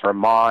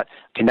 Vermont,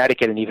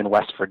 Connecticut, and even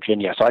West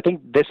Virginia. So I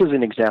think this is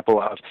an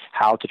example of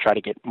how to try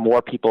to get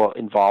more people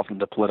involved in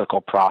the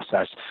political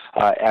process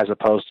as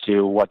opposed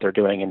to what they're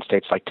doing in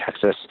states like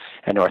Texas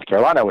and North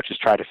Carolina, which is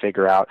try to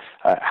figure out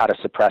how to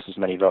suppress as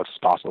many votes as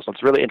possible. So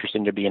it's really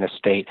interesting to be in a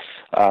state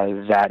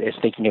that is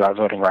thinking about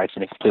voting rights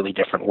in a completely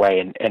different way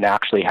and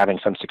actually having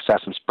some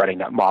success in spreading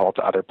that model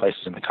to other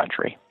places in the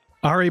country.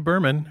 Ari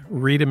Berman,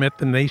 read him at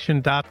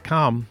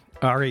thenation.com.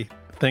 Ari,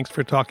 thanks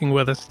for talking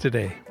with us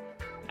today.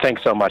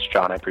 Thanks so much,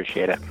 John. I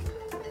appreciate it.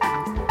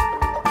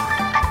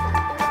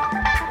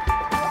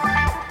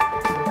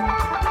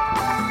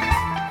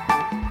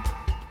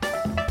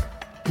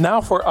 Now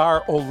for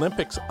our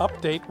Olympics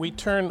update, we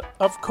turn,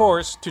 of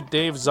course, to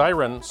Dave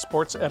Zirin,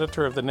 sports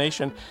editor of The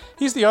Nation.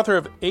 He's the author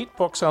of 8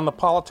 books on the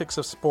politics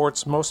of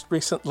sports, most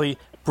recently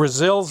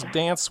Brazil's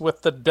Dance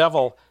with the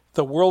Devil,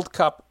 the World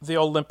Cup, the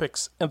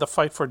Olympics, and the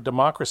Fight for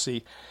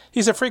Democracy.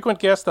 He's a frequent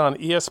guest on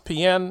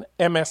ESPN,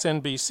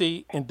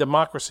 MSNBC, and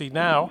Democracy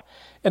Now!,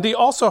 and he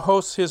also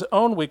hosts his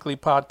own weekly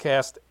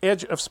podcast,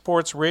 Edge of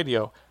Sports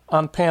Radio,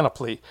 on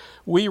Panoply.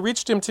 We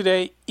reached him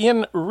today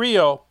in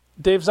Rio.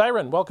 Dave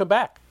Zirin, welcome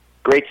back.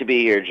 Great to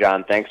be here,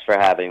 John. Thanks for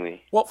having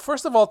me. Well,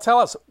 first of all, tell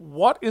us,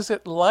 what is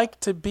it like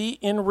to be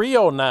in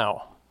Rio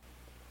now?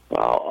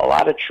 Well, a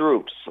lot of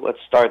troops. Let's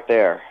start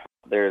there.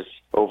 There's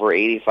over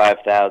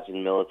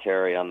 85,000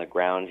 military on the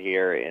ground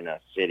here in a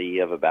city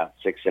of about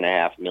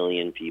 6.5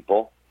 million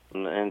people.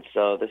 And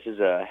so this is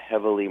a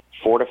heavily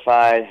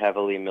fortified,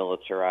 heavily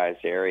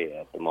militarized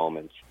area at the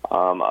moment.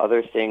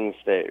 Other things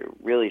that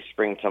really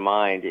spring to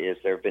mind is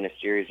there have been a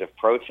series of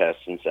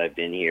protests since I've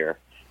been here,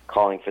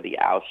 calling for the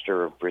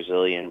ouster of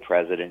Brazilian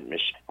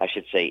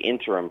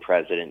interim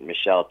president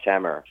Michel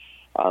Temer,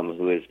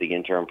 who is the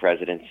interim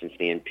president since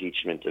the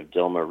impeachment of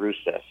Dilma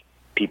Rousseff.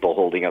 People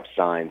holding up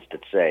signs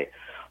that say,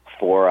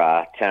 for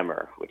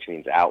Temer, which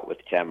means out with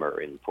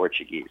Temer in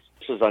Portuguese.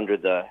 This was under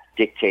the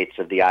dictates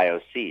of the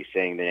IOC,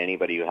 saying that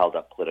anybody who held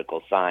up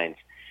political signs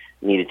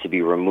needed to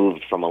be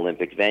removed from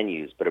Olympic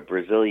venues. But a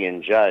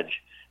Brazilian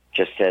judge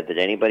just said that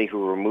anybody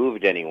who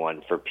removed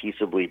anyone for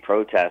peaceably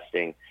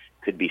protesting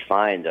could be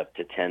fined up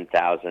to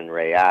 10,000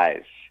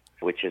 reais,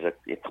 which is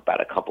it's about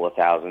a couple of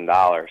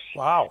 $1,000s.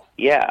 Wow.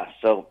 Yeah,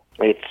 so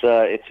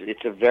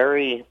it's a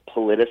very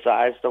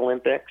politicized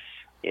Olympics.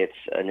 It's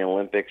an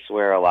Olympics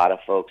where a lot of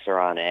folks are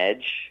on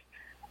edge.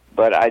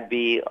 But I'd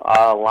be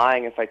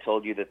lying if I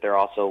told you that there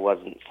also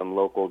wasn't some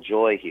local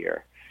joy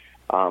here.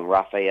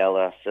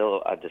 Rafaela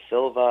da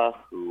Silva,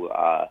 who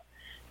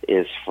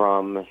is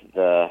from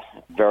the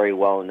very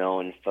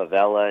well-known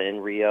favela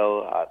in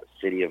Rio, the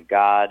City of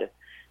God.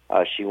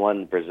 She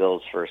won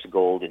Brazil's first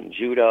gold in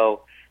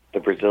judo. The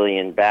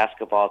Brazilian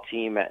basketball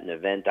team at an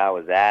event I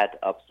was at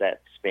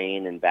upset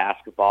Spain in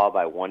basketball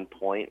by 1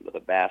 point with a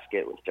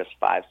basket with just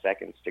 5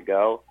 seconds to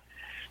go.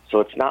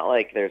 So it's not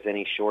like there's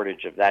any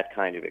shortage of that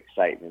kind of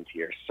excitement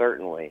here,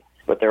 certainly.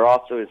 But there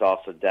is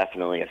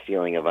definitely a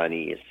feeling of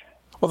unease.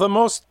 Well, the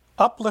most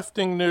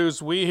uplifting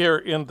news we here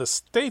in the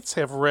States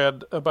have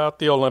read about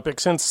the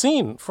Olympics and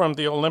seen from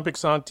the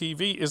Olympics on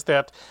TV is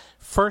that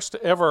first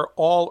ever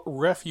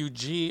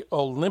all-refugee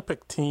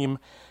Olympic team,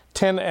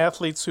 10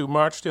 athletes who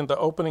marched in the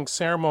opening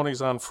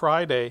ceremonies on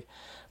Friday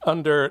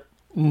under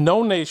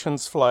no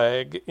nation's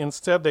flag.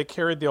 Instead, they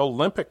carried the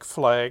Olympic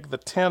flag. The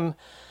 10,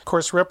 of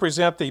course,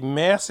 represent the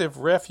massive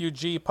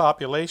refugee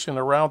population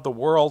around the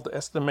world,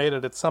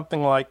 estimated at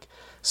something like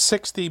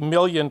 60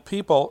 million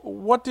people.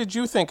 What did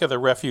you think of the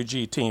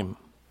refugee team?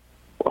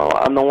 Well,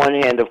 on the one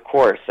hand, of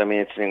course,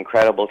 it's an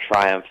incredible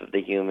triumph of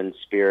the human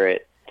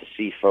spirit to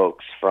see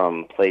folks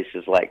from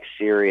places like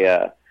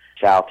Syria,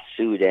 South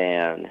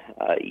Sudan,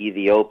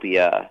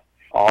 Ethiopia,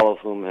 all of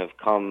whom have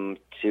come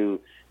to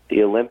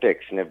the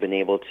Olympics and have been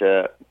able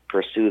to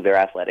pursue their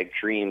athletic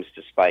dreams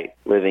despite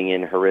living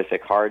in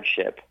horrific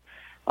hardship.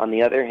 On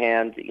the other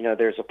hand,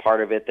 there's a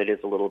part of it that is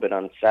a little bit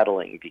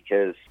unsettling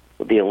because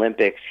the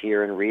Olympics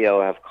here in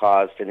Rio have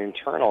caused an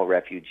internal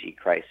refugee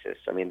crisis.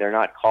 They're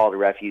not called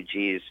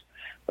refugees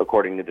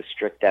according to the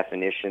strict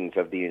definitions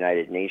of the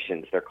United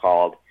Nations. They're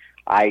called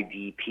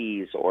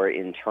IDPs, or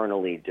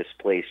internally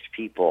displaced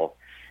people.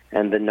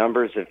 And the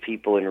numbers of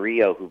people in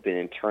Rio who've been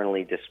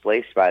internally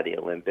displaced by the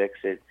Olympics,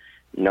 it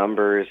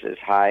numbers as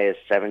high as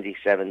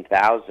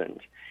 77,000.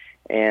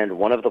 And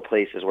one of the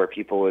places where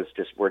people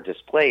were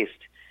displaced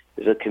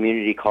is a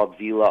community called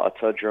Vila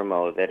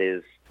Autodromo that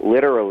is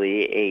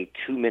literally a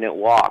 2-minute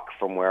walk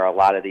from where a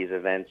lot of these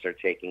events are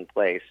taking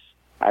place.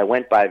 I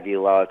went by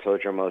Vila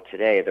Autodromo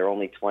today. There are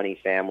only 20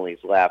 families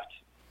left,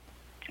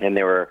 and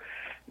they were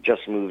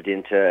just moved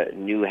into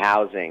new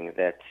housing.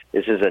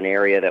 This is an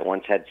area that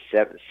once had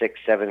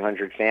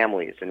 700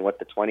 families, and what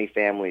the 20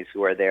 families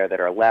who are there that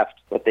are left,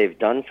 what they've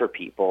done for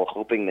people,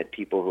 hoping that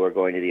people who are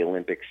going to the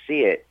Olympics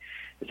see it,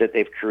 is that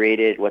they've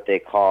created what they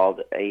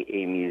called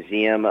a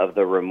museum of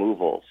the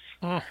removals.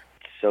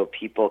 So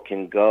people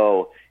can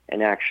go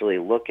and actually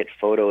look at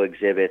photo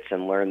exhibits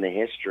and learn the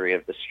history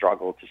of the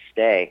struggle to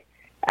stay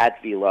at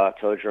Vila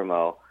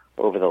Autodromo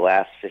over the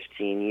last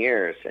 15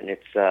 years. And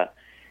it's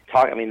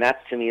that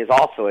to me is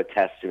also a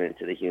testament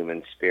to the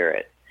human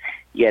spirit.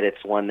 Yet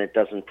it's one that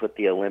doesn't put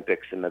the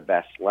Olympics in the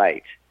best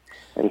light.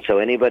 And so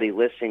anybody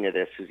listening to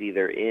this who's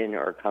either in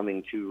or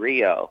coming to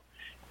Rio,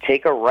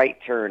 take a right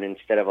turn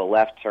instead of a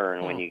left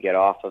turn when you get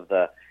off of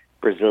the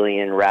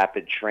Brazilian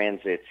Rapid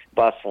Transit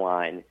bus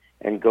line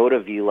and go to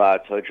Vila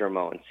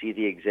Autódromo and see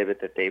the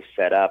exhibit that they've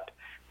set up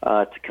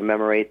to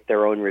commemorate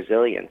their own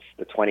resilience.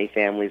 The 20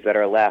 families that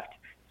are left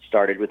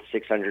started with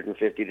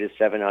 650 to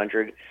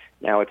 700.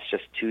 Now it's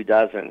just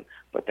 24,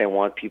 but they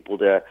want people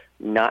to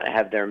not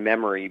have their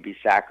memory be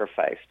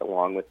sacrificed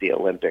along with the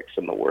Olympics,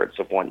 in the words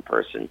of one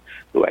person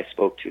who I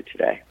spoke to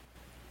today.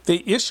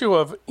 The issue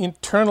of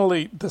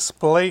internally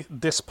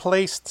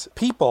displaced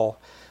people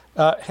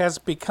has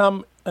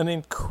become an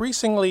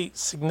increasingly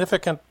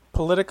significant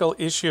political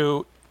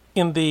issue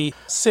in the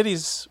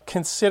cities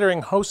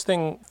considering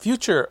hosting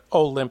future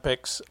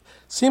Olympics.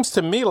 Seems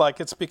to me like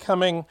it's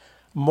becoming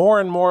more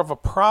and more of a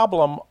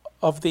problem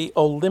of the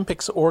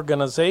Olympics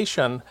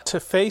organization to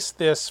face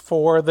this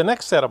for the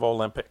next set of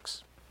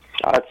Olympics.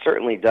 It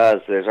certainly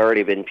does. There's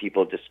already been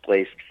people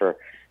displaced for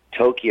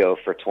Tokyo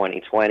for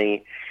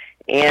 2020.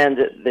 And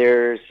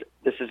this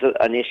is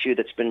an issue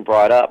that's been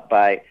brought up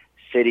by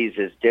cities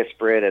as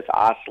disparate as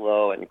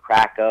Oslo and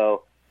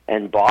Krakow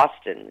and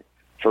Boston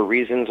for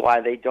reasons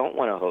why they don't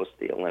want to host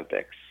the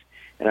Olympics.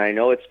 And I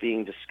know it's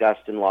being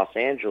discussed in Los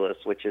Angeles,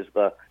 which is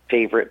the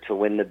favorite to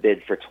win the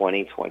bid for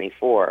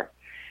 2024.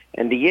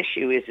 And the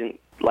issue isn't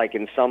like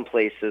in some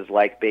places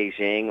like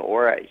Beijing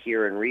or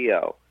here in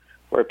Rio,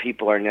 where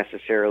people are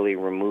necessarily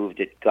removed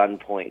at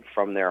gunpoint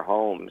from their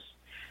homes.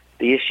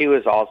 The issue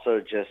is also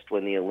just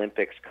when the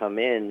Olympics come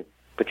in,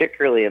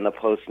 particularly in the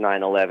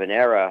post-9/11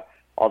 era,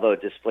 although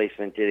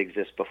displacement did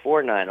exist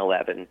before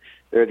 9/11,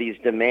 there are these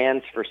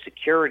demands for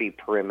security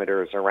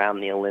perimeters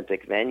around the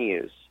Olympic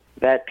venues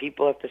that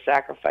people have to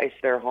sacrifice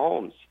their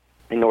homes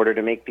in order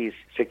to make these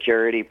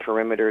security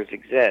perimeters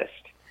exist.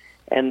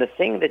 And the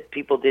thing that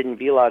people did in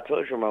Vila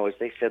Autódromo is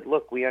they said,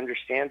 look, we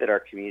understand that our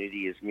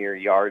community is mere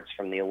yards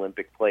from the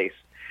Olympic place.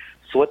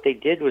 So what they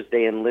did was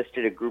they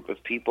enlisted a group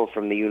of people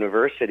from the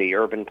university,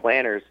 urban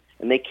planners,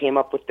 and they came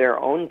up with their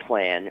own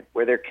plan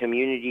where their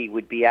community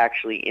would be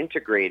actually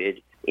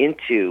integrated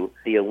into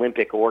the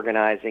Olympic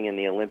organizing and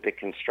the Olympic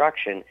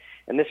construction.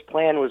 And this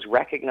plan was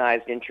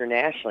recognized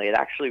internationally. It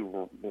actually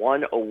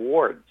won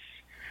awards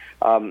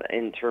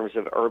in terms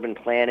of urban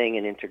planning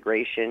and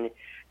integration.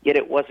 Yet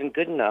it wasn't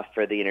good enough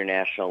for the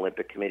International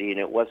Olympic Committee, and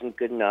it wasn't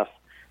good enough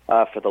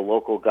for the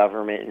local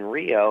government in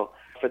Rio,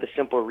 for the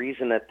simple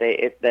reason that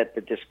that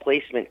the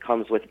displacement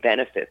comes with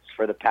benefits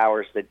for the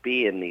powers that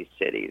be in these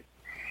cities,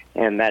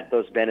 and that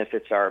those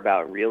benefits are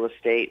about real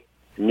estate,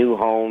 new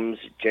homes,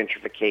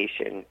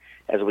 gentrification,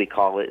 as we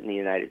call it in the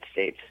United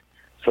States.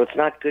 So it's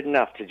not good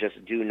enough to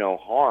just do no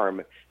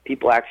harm.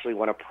 People actually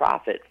want to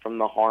profit from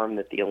the harm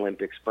that the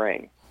Olympics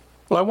bring.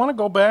 Well, I want to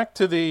go back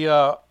to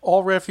the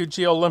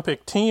all-refugee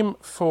Olympic team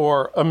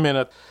for a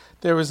minute.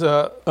 There was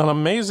an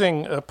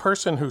amazing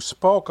person who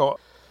spoke,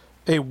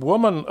 a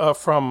woman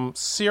from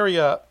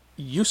Syria,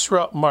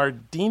 Yusra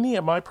Mardini.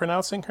 Am I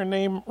pronouncing her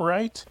name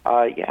right?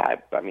 Yeah,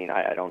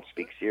 I don't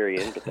speak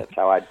Syrian, but that's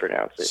how I'd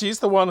pronounce it. She's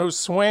the one who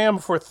swam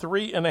for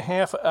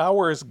 3.5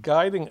 hours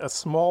guiding a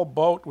small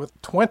boat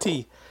with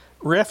 20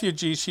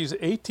 refugees. She's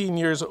 18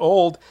 years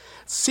old.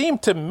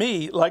 Seemed to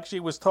me like she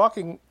was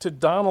talking to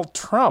Donald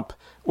Trump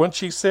when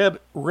she said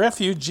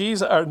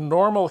refugees are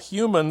normal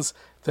humans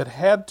that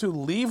had to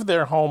leave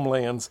their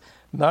homelands,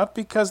 not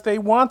because they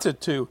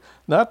wanted to,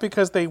 not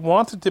because they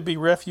wanted to be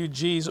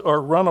refugees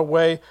or run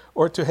away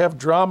or to have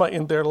drama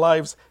in their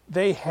lives.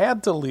 They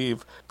had to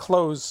leave,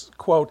 close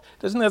quote.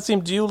 Doesn't that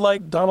seem to you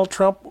like Donald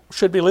Trump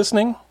should be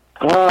listening?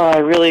 Oh, I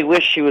really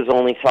wish she was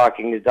only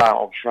talking to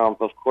Donald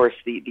Trump. Of course,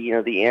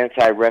 the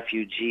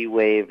anti-refugee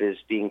wave is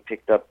being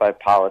picked up by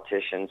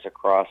politicians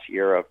across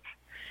Europe.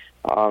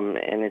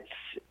 And it's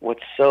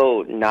what's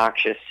so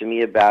noxious to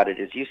me about it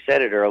is you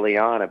said it early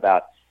on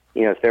about,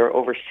 if there are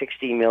over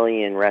 60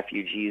 million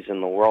refugees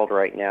in the world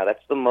right now,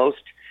 that's the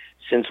most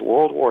since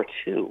World War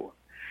II.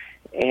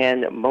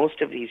 And most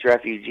of these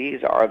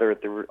refugees are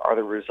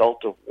the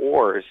result of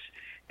wars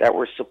that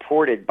were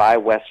supported by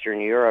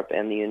Western Europe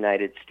and the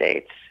United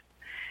States.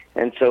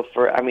 And so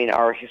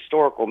our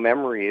historical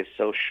memory is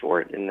so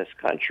short in this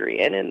country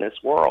and in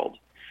this world.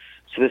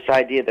 So this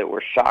idea that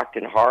we're shocked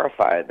and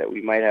horrified that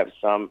we might have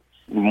some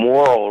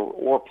moral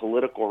or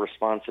political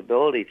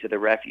responsibility to the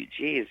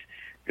refugees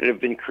that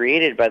have been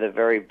created by the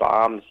very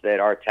bombs that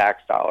our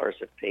tax dollars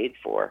have paid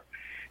for.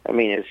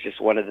 It's just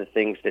one of the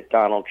things that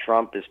Donald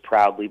Trump is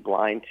proudly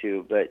blind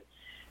to, but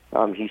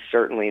he's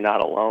certainly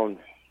not alone.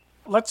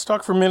 Let's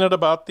talk for a minute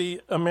about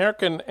the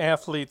American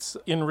athletes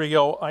in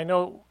Rio. I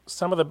know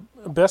some of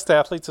the best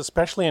athletes,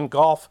 especially in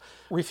golf,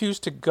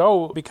 refuse to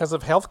go because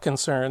of health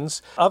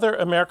concerns. Other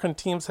American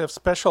teams have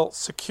special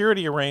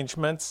security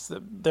arrangements,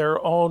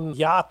 their own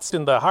yachts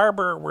in the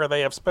harbor where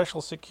they have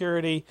special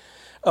security.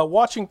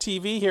 Watching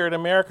TV here in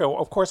America,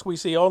 of course, we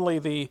see only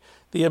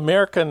the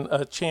American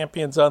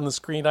champions on the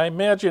screen. I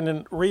imagine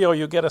in Rio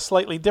you get a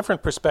slightly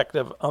different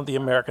perspective on the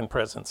American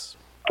presence.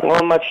 Well,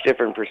 a much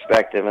different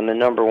perspective. And the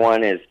number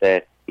one is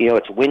that,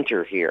 it's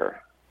winter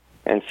here.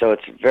 And so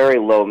it's very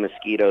low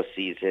mosquito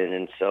season.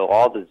 And so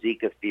all the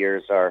Zika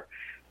fears are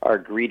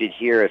greeted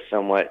here as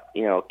somewhat,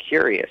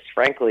 curious.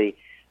 Frankly,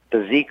 the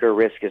Zika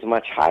risk is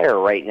much higher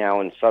right now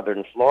in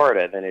southern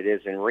Florida than it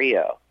is in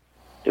Rio,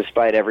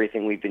 despite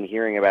everything we've been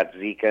hearing about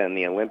Zika and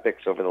the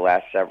Olympics over the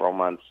last several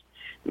months.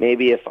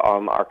 Maybe if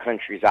our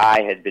country's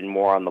eye had been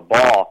more on the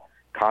ball,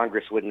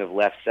 Congress wouldn't have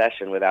left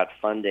session without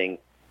funding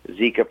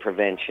Zika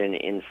prevention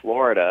in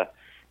Florida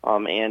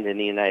and in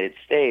the United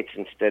States,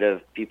 instead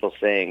of people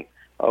saying,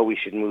 oh, we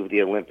should move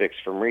the Olympics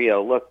from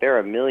Rio. Look, there are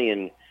a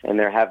million, and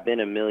there have been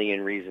a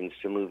million reasons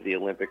to move the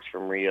Olympics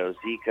from Rio.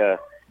 Zika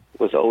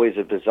was always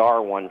a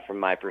bizarre one from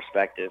my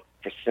perspective,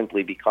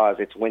 simply because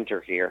it's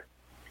winter here,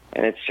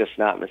 and it's just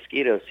not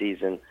mosquito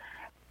season.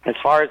 As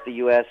far as the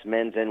U.S.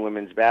 men's and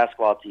women's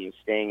basketball team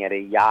staying at a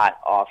yacht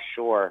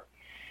offshore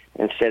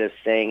instead of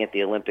staying at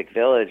the Olympic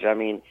Village,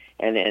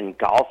 and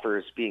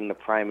golfers being the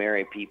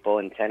primary people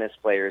and tennis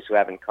players who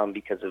haven't come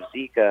because of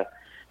Zika,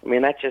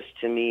 that just,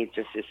 to me,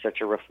 just is such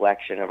a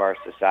reflection of our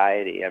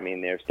society.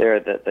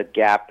 The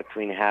gap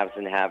between haves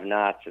and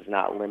have-nots is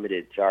not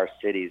limited to our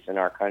cities and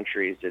our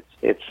countries.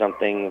 It's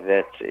something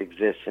that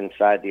exists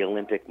inside the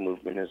Olympic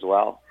movement as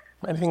well.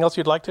 Anything else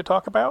you'd like to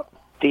talk about?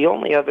 The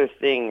only other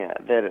thing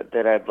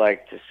that I'd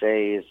like to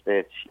say is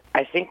that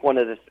I think one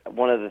of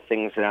the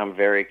things that I'm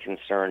very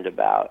concerned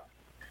about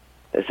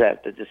is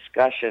that the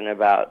discussion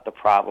about the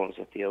problems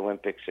with the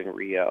Olympics in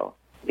Rio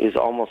is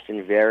almost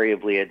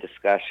invariably a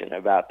discussion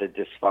about the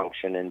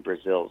dysfunction in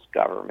Brazil's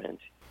government,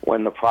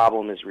 when the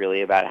problem is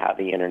really about how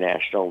the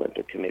International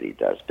Olympic Committee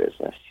does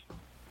business.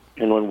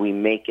 And when we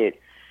make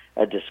it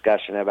a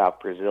discussion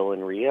about Brazil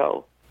and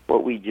Rio,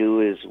 what we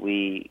do is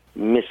we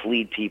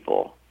mislead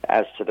people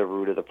as to the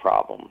root of the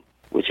problem,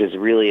 which is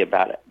really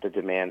about the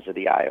demands of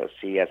the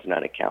IOC as an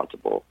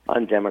unaccountable,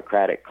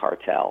 undemocratic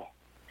cartel.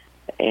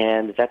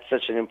 And that's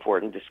such an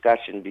important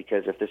discussion,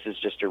 because if this is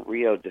just a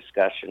Rio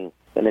discussion,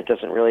 then it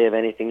doesn't really have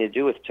anything to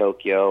do with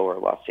Tokyo or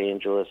Los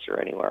Angeles or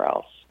anywhere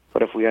else.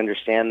 But if we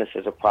understand this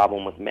as a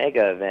problem with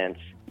mega events,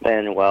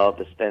 then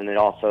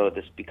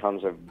this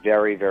becomes a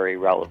very, very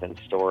relevant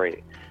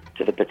story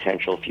to the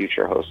potential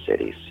future host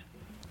cities.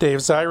 Dave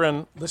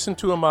Zirin, listen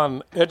to him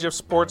on Edge of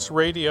Sports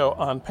Radio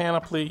on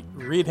Panoply.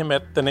 Read him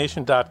at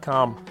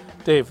thenation.com.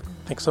 Dave,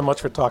 thanks so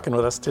much for talking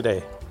with us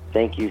today.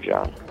 Thank you,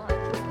 John.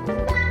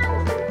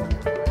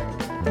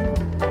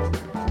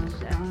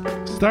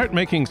 Start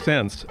Making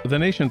Sense, the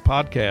Nation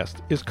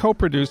podcast, is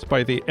co-produced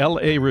by the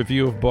LA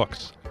Review of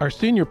Books. Our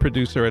senior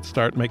producer at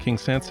Start Making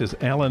Sense is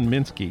Alan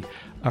Minsky.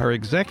 Our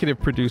executive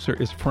producer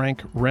is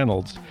Frank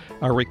Reynolds.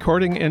 Our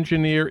recording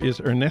engineer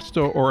is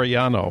Ernesto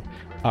Orellano.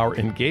 Our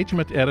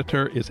engagement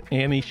editor is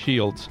Annie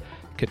Shields.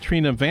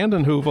 Katrina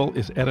Vanden Heuvel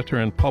is editor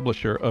and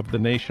publisher of The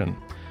Nation.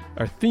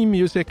 Our theme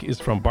music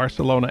is from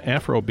Barcelona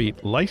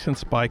Afrobeat,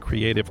 licensed by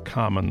Creative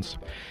Commons.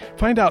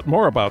 Find out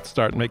more about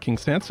Start Making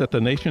Sense at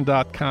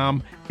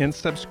thenation.com and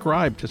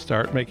subscribe to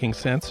Start Making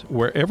Sense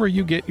wherever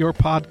you get your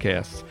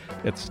podcasts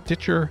at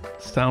Stitcher,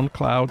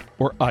 SoundCloud,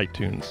 or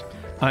iTunes.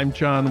 I'm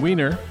John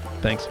Wiener.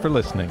 Thanks for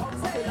listening.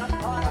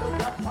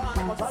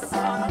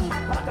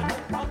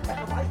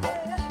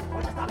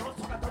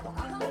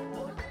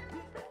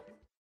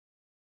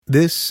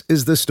 This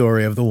is the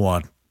story of the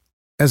one.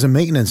 As a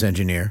maintenance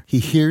engineer, he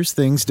hears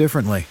things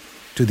differently.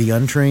 To the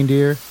untrained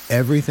ear,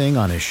 everything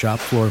on his shop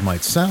floor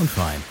might sound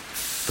fine,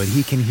 but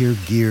he can hear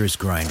gears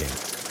grinding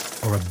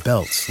or a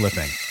belt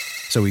slipping.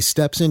 So he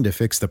steps in to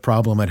fix the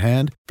problem at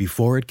hand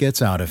before it gets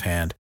out of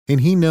hand.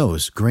 And he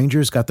knows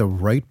Grainger's got the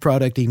right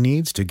product he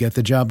needs to get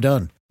the job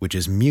done, which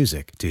is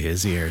music to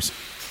his ears.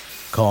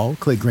 Call,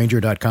 click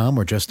Grainger.com,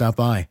 or just stop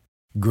by.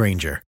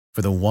 Grainger,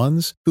 for the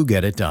ones who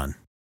get it done.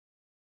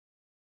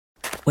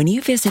 When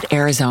you visit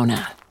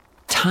Arizona,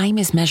 time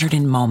is measured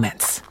in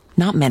moments,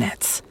 not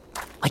minutes.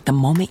 Like the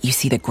moment you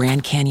see the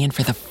Grand Canyon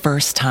for the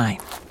first time.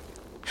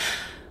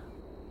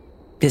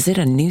 Visit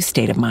a new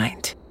state of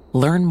mind.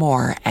 Learn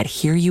more at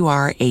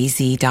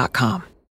hereyouareaz.com.